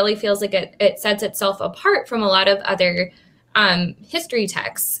what really feels like it sets itself apart from a lot of other history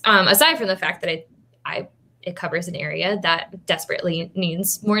texts, aside from the fact that it covers an area that desperately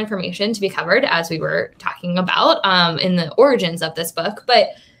needs more information to be covered, as we were talking about in the origins of this book. But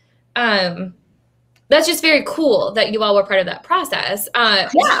that's just very cool that you all were part of that process. Yeah,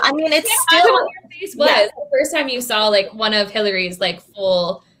 I mean, it's still what your face was the first time you saw like one of Hillary's like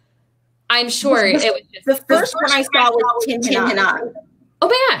full. I'm sure it was just the first one I saw was Tin Hinan. Oh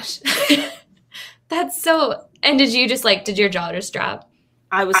my gosh. That's so, and did your jaw just drop?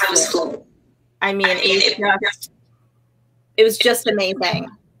 I was full. I mean, it was just amazing.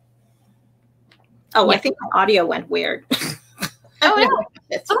 Oh, yeah. I think my audio went weird. Oh, no.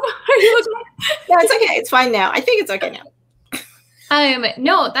 Are you okay? No, it's okay. It's fine now. I think it's okay now.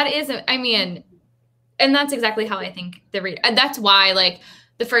 No, that isn't, I mean, and that's exactly how I think that's why, like,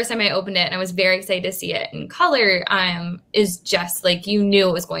 the first time I opened it and I was very excited to see it in color, is just like, you knew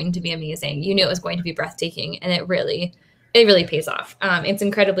it was going to be amazing. You knew it was going to be breathtaking, and it really pays off. It's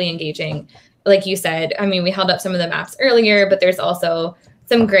incredibly engaging. Like you said, I mean, we held up some of the maps earlier, but there's also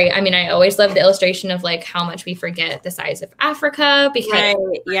some great, I mean, I always love the illustration of like how much we forget the size of Africa, because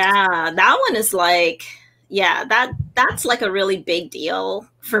yeah, that one is like, yeah, that's like a really big deal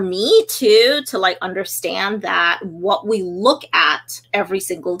for me too, to like understand that what we look at every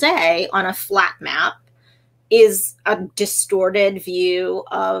single day on a flat map is a distorted view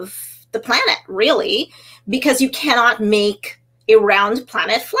of the planet, really, because you cannot make a round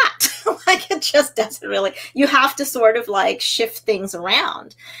planet flat. Like it just doesn't really, you have to sort of like shift things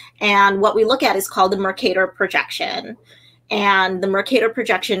around. And what we look at is called the Mercator projection. And the Mercator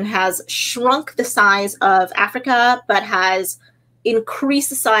projection has shrunk the size of Africa, but has increase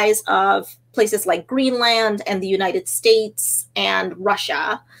the size of places like Greenland and the United States and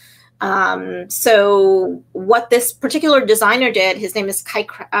Russia. So what this particular designer did, his name is Kai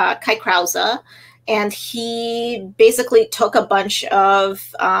Krause, and he basically took a bunch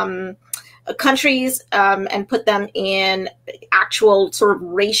of countries and put them in actual sort of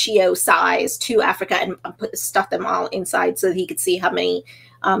ratio size to Africa and stuffed them all inside so that he could see how many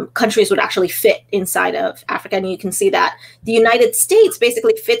countries would actually fit inside of Africa. And you can see that the United States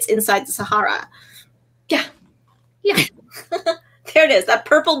basically fits inside the Sahara. Yeah. Yeah. There it is. That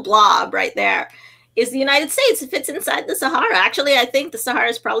purple blob right there is the United States. It fits inside the Sahara. Actually, I think the Sahara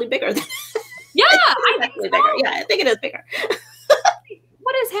is probably bigger than yeah, I think so. Bigger. Yeah, I think it is bigger.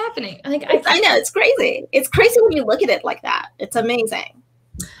 What is happening? Like, I know, it's crazy. It's crazy when you look at it like that. It's amazing.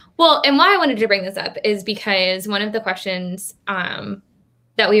 Well, and why I wanted to bring this up is because one of the questions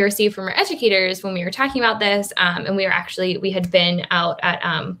that we received from our educators when we were talking about this, and we had been out at,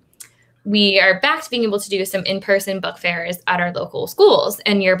 we are back to being able to do some in-person book fairs at our local schools.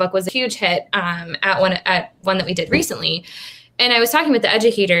 And your book was a huge hit at one that we did recently. And I was talking with the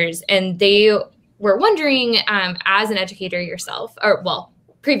educators, and they were wondering, as an educator yourself, or well,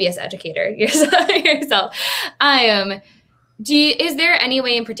 previous educator yourself, is there any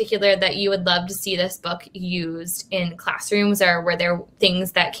way in particular that you would love to see this book used in classrooms, or were there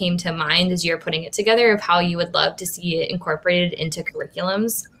things that came to mind as you're putting it together of how you would love to see it incorporated into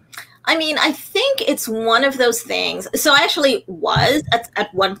curriculums? I mean, I think it's one of those things. So I actually was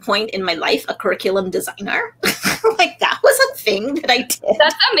at one point in my life a curriculum designer. Like, that was a thing that I did.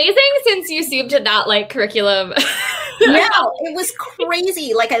 That's amazing, since you seem to not like curriculum. Yeah, it was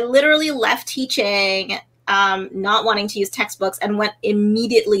crazy. Like, I literally left teaching, not wanting to use textbooks, and went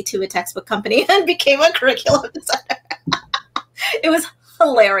immediately to a textbook company and became a curriculum designer. It was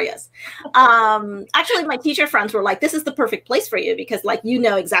hilarious. Actually, my teacher friends were like, this is the perfect place for you because, like, you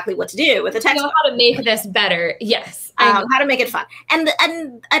know exactly what to do with a textbook. You know how to make this better. Yes. How to make it fun. And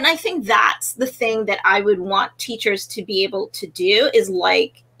I think that's the thing that I would want teachers to be able to do is,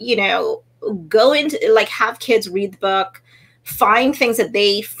 like, you know, go into, like, have kids read the book, find things that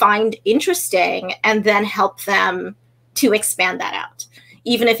they find interesting, and then help them to expand that out,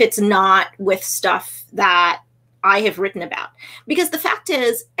 even if it's not with stuff that I have written about. Because the fact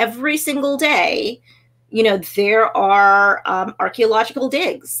is, every single day, you know, there are archaeological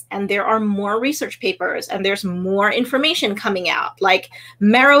digs, and there are more research papers, and there's more information coming out. Like,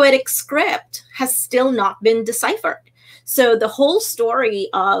 Meroitic script has still not been deciphered. So the whole story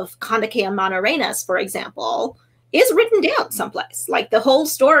of Kandake and Manorenas, for example, is written down someplace. Like, the whole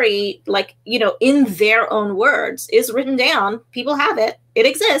story, like, you know, in their own words, is written down. People have it. It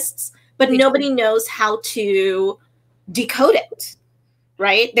exists. But nobody knows how to decode it,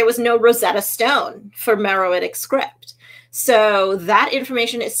 right? There was no Rosetta Stone for Meroitic script. So that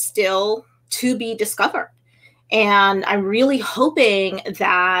information is still to be discovered. And I'm really hoping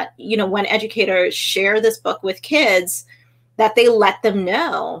that, you know, when educators share this book with kids, that they let them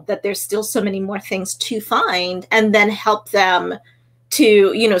know that there's still so many more things to find, and then help them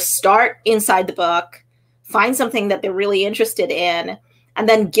to, you know, start inside the book, find something that they're really interested in, and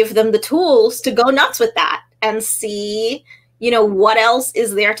then give them the tools to go nuts with that and see, you know, what else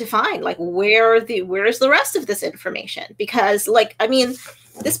is there to find? Like, where's the rest of this information? Because, like, I mean,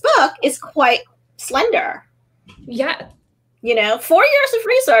 this book is quite slender. Yeah. You know, 4 years of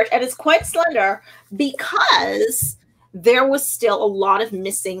research, and it's quite slender because there was still a lot of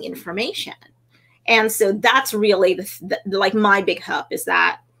missing information. And so that's really like my big hope, is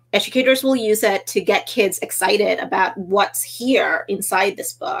that educators will use it to get kids excited about what's here inside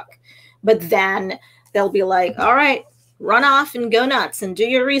this book. But then they'll be like, all right, run off and go nuts and do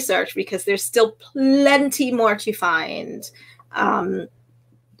your research, because there's still plenty more to find.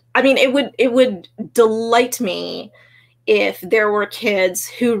 I mean, it would delight me if there were kids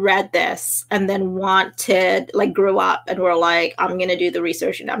who read this and then wanted, like, grew up and were like, I'm going to do the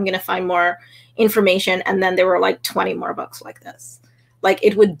research and I'm going to find more information. And then there were like 20 more books like this. Like,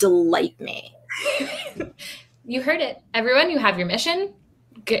 it would delight me. You heard it. Everyone, you have your mission.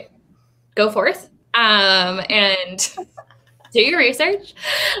 Go forth and do your research.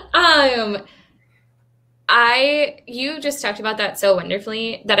 You just talked about that so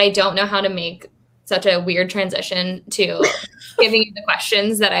wonderfully that I don't know how to make such a weird transition to giving you the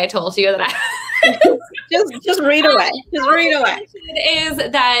questions that I told you that I just read away. Just read away. Is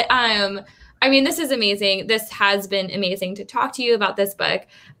that I mean, this is amazing. This has been amazing to talk to you about this book.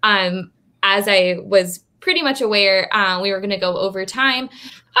 As I was pretty much aware, we were going to go over time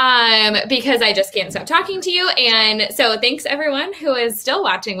because I just can't stop talking to you. And so thanks everyone who is still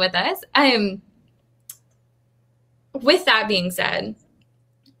watching with us. with that being said,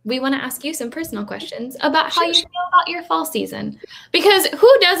 we want to ask you some personal questions about how you feel about your fall season. Because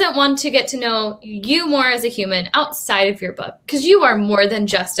who doesn't want to get to know you more as a human outside of your book? Because you are more than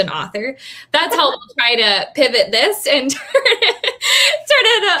just an author. That's how we'll try to pivot this and turn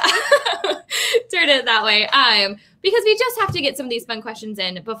it that way. Because we just have to get some of these fun questions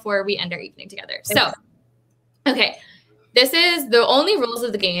in before we end our evening together. So, okay. This is the only rules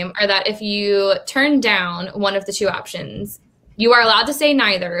of the game are that if you turn down one of the two options, you are allowed to say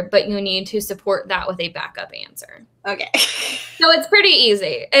neither, but you need to support that with a backup answer. Okay. So it's pretty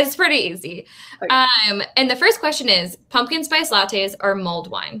easy. It's pretty easy. Okay. And the first question is pumpkin spice lattes or mulled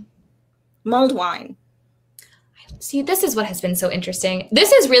wine? Mulled wine. See, this is what has been so interesting.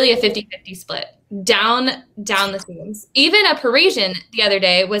 This is really a 50-50 split down the seams. Even a Parisian the other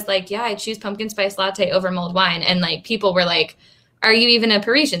day was like, yeah, I choose pumpkin spice latte over mulled wine. And like people were like, are you even a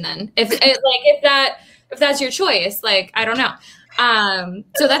Parisian then? If that's your choice, like, I don't know.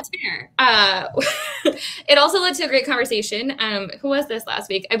 So that's fair. It also led to a great conversation. Who was this last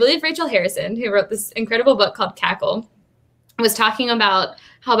week? I believe Rachel Harrison, who wrote this incredible book called Cackle, was talking about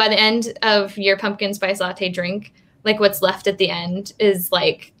how by the end of your pumpkin spice latte drink, like what's left at the end is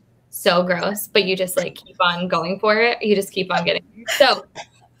like so gross, but you just like keep on going for it. You just keep on getting it. So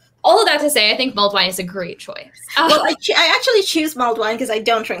all of that to say, I think mulled wine is a great choice. Well, I actually choose mulled wine because I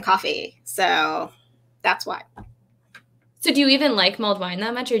don't drink coffee. So that's why. So do you even like mulled wine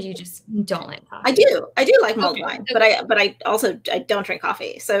that much, or do you just don't like coffee? I do like mulled wine, but I also don't drink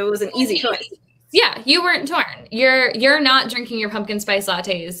coffee. So it was an easy choice. Yeah, you weren't torn. You're not drinking your pumpkin spice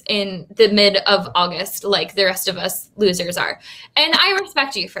lattes in the mid of August like the rest of us losers are. And I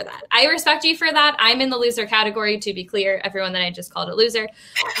respect you for that. I'm in the loser category, to be clear, everyone that I just called a loser.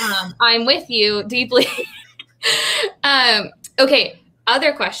 I'm with you deeply. Okay,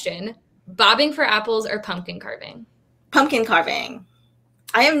 other question. Bobbing for apples or pumpkin carving? Pumpkin carving.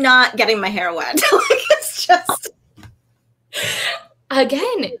 I am not getting my hair wet. It's just...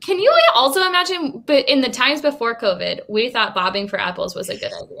 Again, can you also imagine, but in the times before COVID, we thought bobbing for apples was a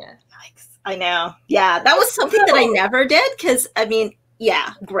good idea. I know. Yeah, that was something that I never did because, I mean,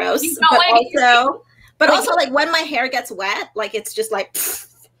 yeah, gross. But also, like, when my hair gets wet, like, it's just like,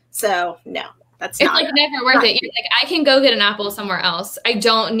 pfft. So, no. It's like never worth it. You're like, I can go get an apple somewhere else. I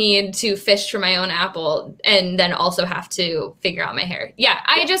don't need to fish for my own apple and then also have to figure out my hair. Yeah,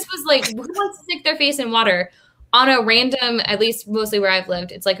 I just was like, who wants to stick their face in water on a random, at least mostly where I've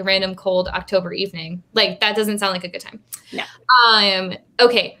lived, it's like a random cold October evening. Like, that doesn't sound like a good time. No.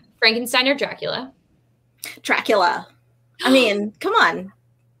 Okay, Frankenstein or Dracula? Dracula. I mean, come on.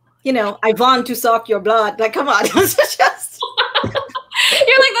 You know, I want to suck your blood. Like, come on. It's just...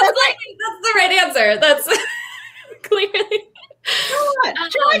 You're like, that's the right answer. That's clearly. Come on,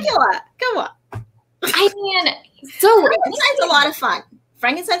 Dracula. Come on. I mean, so Frankenstein's a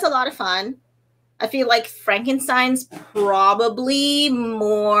lot of fun. I feel like Frankenstein's probably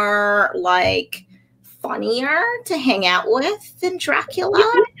more like funnier to hang out with than Dracula.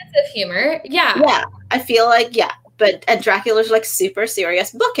 Sense of humor. Yeah. Yeah. I feel like, yeah. And Dracula's like super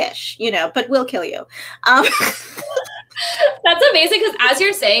serious, bookish, you know, but will kill you. That's amazing because as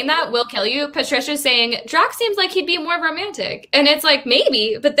you're saying that, will kill you, Patricia's saying, Drac seems like he'd be more romantic. And it's like,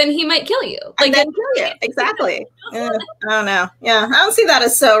 maybe, but then he might kill you. Like, and then kill you. Exactly. I don't know. Yeah, I don't see that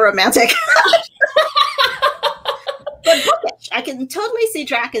as so romantic. But bookish. I can totally see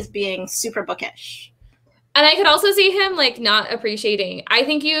Drac as being super bookish. And I could also see him like not appreciating. I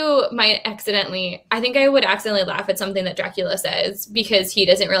think I would accidentally laugh at something that Dracula says because he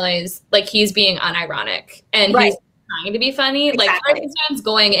doesn't realize like he's being unironic and he's trying to be funny. Exactly. Like Frankenstein's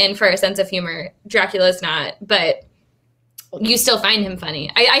going in for a sense of humor. Dracula's not, but you still find him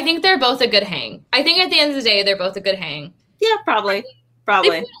funny. I think they're both a good hang. I think at the end of the day, they're both a good hang. Yeah, probably. They don't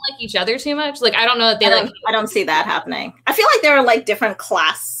like each other too much. Like, I don't know that I don't see that happening. I feel like there are like different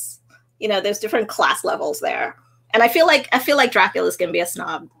class, you know, there's different class levels there. And I feel like Dracula's going to be a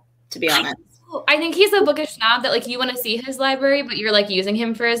snob, to be honest. I think he's a bookish snob that like you want to see his library, but you're like using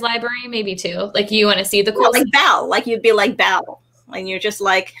him for his library maybe too. Like you want to see the cool like Belle, like you'd be like Belle. And you're just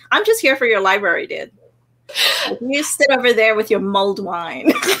like, I'm just here for your library, dude. Like, you sit over there with your mulled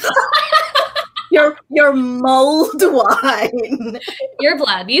wine. Your mulled wine. Your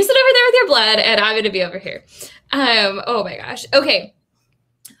blood. You sit over there with your blood, and I'm going to be over here. Oh my gosh. Okay.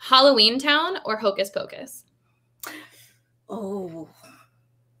 Halloween Town or Hocus Pocus? Oh,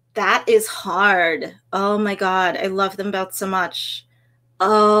 that is hard. Oh my God. I love them both so much.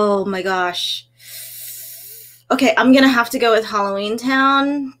 Oh my gosh. Okay. I'm going to have to go with Halloween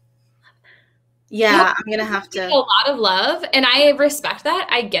Town. Yeah, I'm going to have to. A lot of love, and I respect that.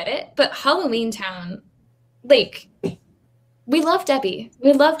 I get it. But Halloween Town, like, we love Debbie.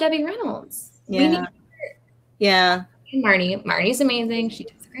 We love Debbie Reynolds. Yeah. Yeah. Marnie's amazing. She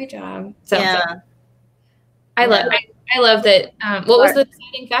does a great job. So yeah. I love that. What was the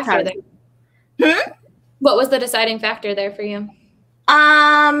deciding factor there? What was the deciding factor there for you?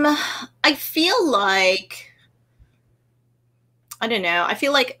 I feel like, I don't know. I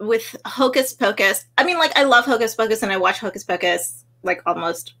feel like with Hocus Pocus, I mean, like, I love Hocus Pocus and I watch Hocus Pocus like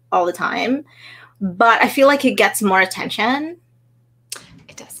almost all the time, but I feel like it gets more attention.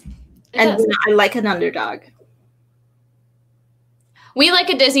 It does. I like an underdog. We like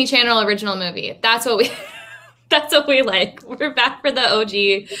a Disney Channel original movie. That's what we like. We're back for the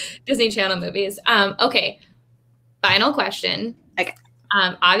OG Disney Channel movies. Okay. Final question. Okay.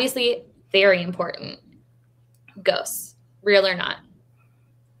 Obviously very important. Ghosts. Real or not?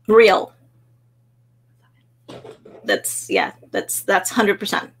 Real. That's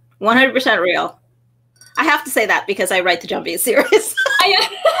 100%. 100% real. I have to say that because I write the Jumbies series. I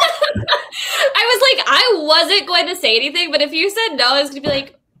was like, I wasn't going to say anything, but if you said no, I was going to be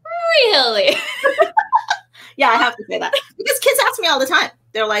like, really? Yeah, I have to say that. Because kids ask me all the time.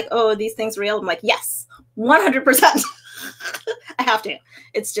 They're like, oh, are these things real? I'm like, yes, 100%. I have to.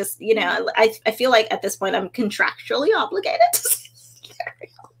 It's just, you know, I feel like at this point I'm contractually obligated to say they're real.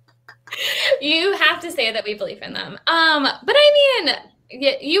 You have to say that we believe in them. But I mean,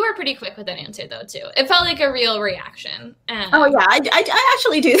 you were pretty quick with an answer though too. It felt like a real reaction. Oh yeah, I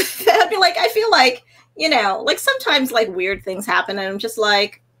actually do. I'd be like, I feel like, you know, like sometimes like weird things happen and I'm just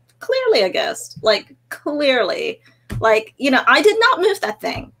like, clearly a ghost. Like clearly. Like, you know, I did not move that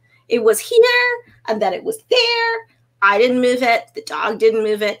thing. It was here and then it was there. I didn't move it. The dog didn't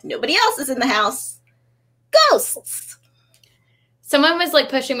move it. Nobody else is in the house. Ghosts. Someone was like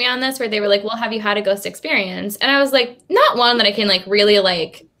pushing me on this where they were like, well, have you had a ghost experience? And I was like, not one that I can like really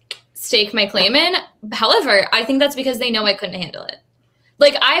like stake my claim in. However, I think that's because they know I couldn't handle it.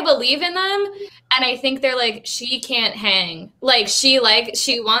 Like, I believe in them, and I think they're like, she can't hang. Like, she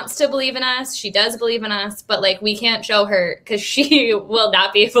wants to believe in us. She does believe in us, but like, we can't show her because she will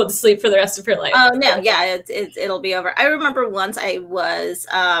not be able to sleep for the rest of her life. Oh no, yeah, it'll be over. I remember once I was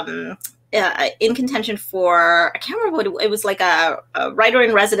in contention for, I can't remember what it was, like a writer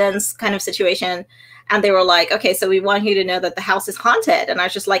in residence kind of situation, and they were like, okay, so we want you to know that the house is haunted, and I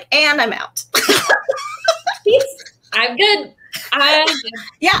was just like, and I'm out. I'm good.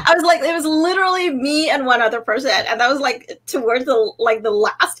 Yeah, I was like, it was literally me and one other person, and that was like towards the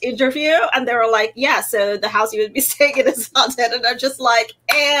last interview, and they were like, yeah, so the house you would be staying in is haunted, and I'm just like,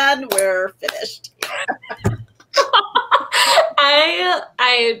 and we're finished.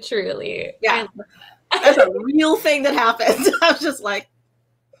 I truly, yeah, that's a real thing that happened. I was just like,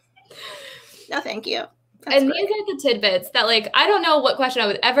 no, thank you. That's and these are the tidbits that, like, I don't know what question I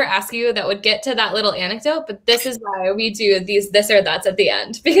would ever ask you that would get to that little anecdote, but this is why we do these this or that's at the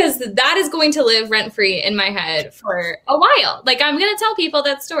end, because that is going to live rent-free in my head for a while. Like, I'm going to tell people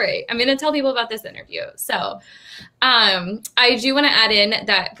that story. I'm going to tell people about this interview. So I do want to add in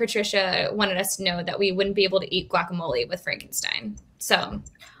that Patricia wanted us to know that we wouldn't be able to eat guacamole with Frankenstein. So.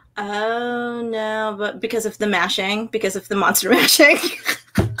 Oh, no, but because of the mashing, because of the monster mashing.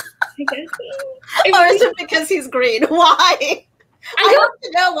 Or is it because he's green? Why? I have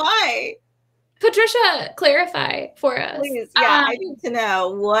to know why. Patricia, clarify for us. Please, yeah, I need to know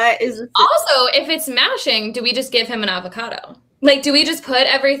what is. Also, if it's mashing, do we just give him an avocado? Like, do we just put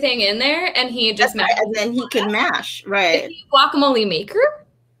everything in there and he just mashes? Right, and then he can mash, right? Is he a guacamole maker?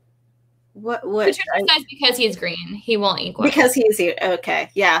 What? Patricia says because he's green, he won't eat guacamole. Because he's here. Okay,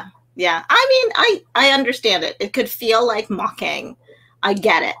 yeah. I mean, I understand it. It could feel like mocking. I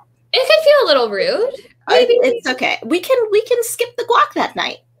get it. It could feel a little rude. Maybe. It's okay. We can skip the guac that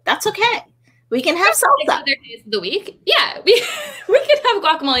night. That's okay. We can have salsa. 6 other days of the week. Yeah, we can have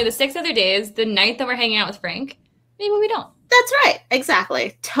guacamole the 6 other days. The night that we're hanging out with Frank, maybe we don't. That's right.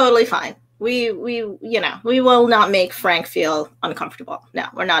 Exactly. Totally fine. We will not make Frank feel uncomfortable. No,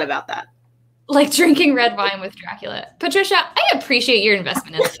 we're not about that. Like drinking red wine with Dracula. Patricia, I appreciate your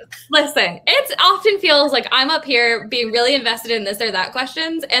investment in this. Listen, it often feels like I'm up here being really invested in this or that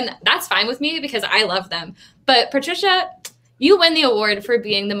questions, and that's fine with me because I love them. But Patricia, you win the award for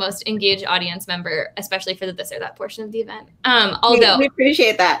being the most engaged audience member, especially for the this or that portion of the event. Although we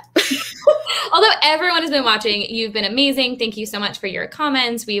appreciate that. Although everyone has been watching, you've been amazing. Thank you so much for your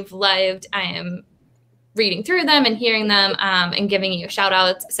comments. We've loved. I am reading through them and hearing them and giving you shout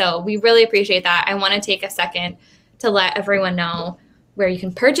outs. So we really appreciate that. I want to take a second to let everyone know where you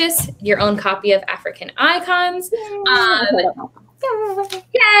can purchase your own copy of African Icons.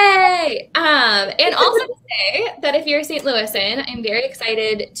 Yay! And also to say that if you're a St. Louisan, I'm very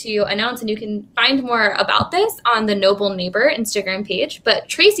excited to announce, and you can find more about this on the Noble Neighbor Instagram page, but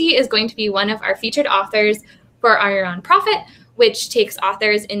Tracey is going to be one of our featured authors for our nonprofit, which takes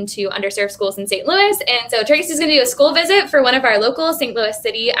authors into underserved schools in St. Louis. And so Tracey's going to do a school visit for one of our local St. Louis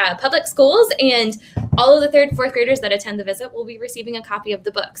City public schools, and all of the 3rd, 4th graders that attend the visit will be receiving a copy of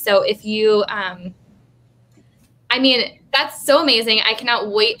the book. So if you I mean, that's so amazing. I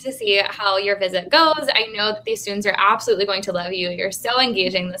cannot wait to see how your visit goes. I know that these students are absolutely going to love you. You're so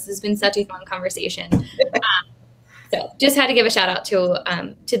engaging. This has been such a fun conversation. So just had to give a shout out to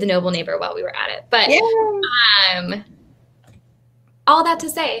the Noble Neighbor while we were at it. But all that to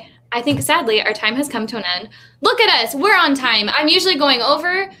say, I think sadly our time has come to an end. Look at us. We're on time. I'm usually going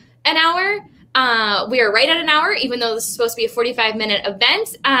over an hour. We are right at an hour, even though this is supposed to be a 45-minute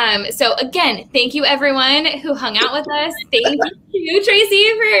event. So again, thank you everyone who hung out with us. Thank you, Tracey,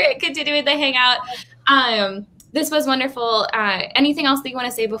 for continuing the hangout. This was wonderful. Anything else that you want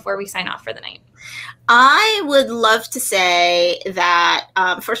to say before we sign off for the night? I would love to say that,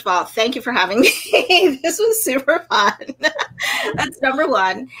 first of all, thank you for having me. This was super fun. That's number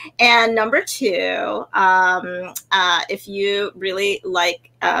one. And number two, if you really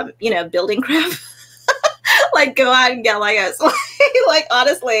like, building crap, like go out and get Legos. Like,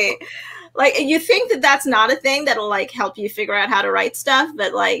 honestly, like you think that that's not a thing that'll like help you figure out how to write stuff,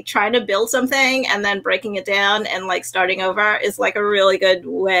 but like trying to build something and then breaking it down and like starting over is like a really good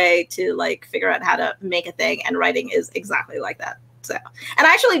way to like figure out how to make a thing. And writing is exactly like that. So, and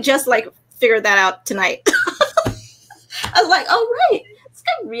I actually just like figured that out tonight. I was like, oh right, it's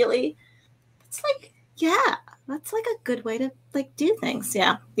that's like a good way to like do things.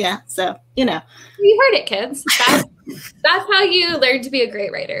 Yeah. So, you heard it, kids. That's how you learn to be a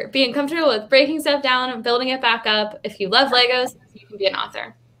great writer. Being comfortable with breaking stuff down and building it back up. If you love Legos, you can be an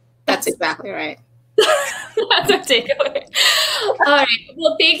author. That's exactly right. That's our takeaway. All right.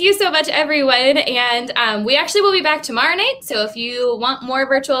 Well, thank you so much, everyone. And we actually will be back tomorrow night. So if you want more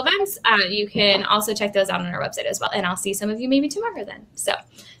virtual events, you can also check those out on our website as well. And I'll see some of you maybe tomorrow then. So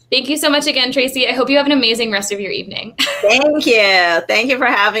thank you so much again, Tracey. I hope you have an amazing rest of your evening. Thank you. Thank you for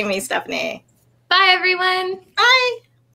having me, Stephanie. Bye, everyone. Bye.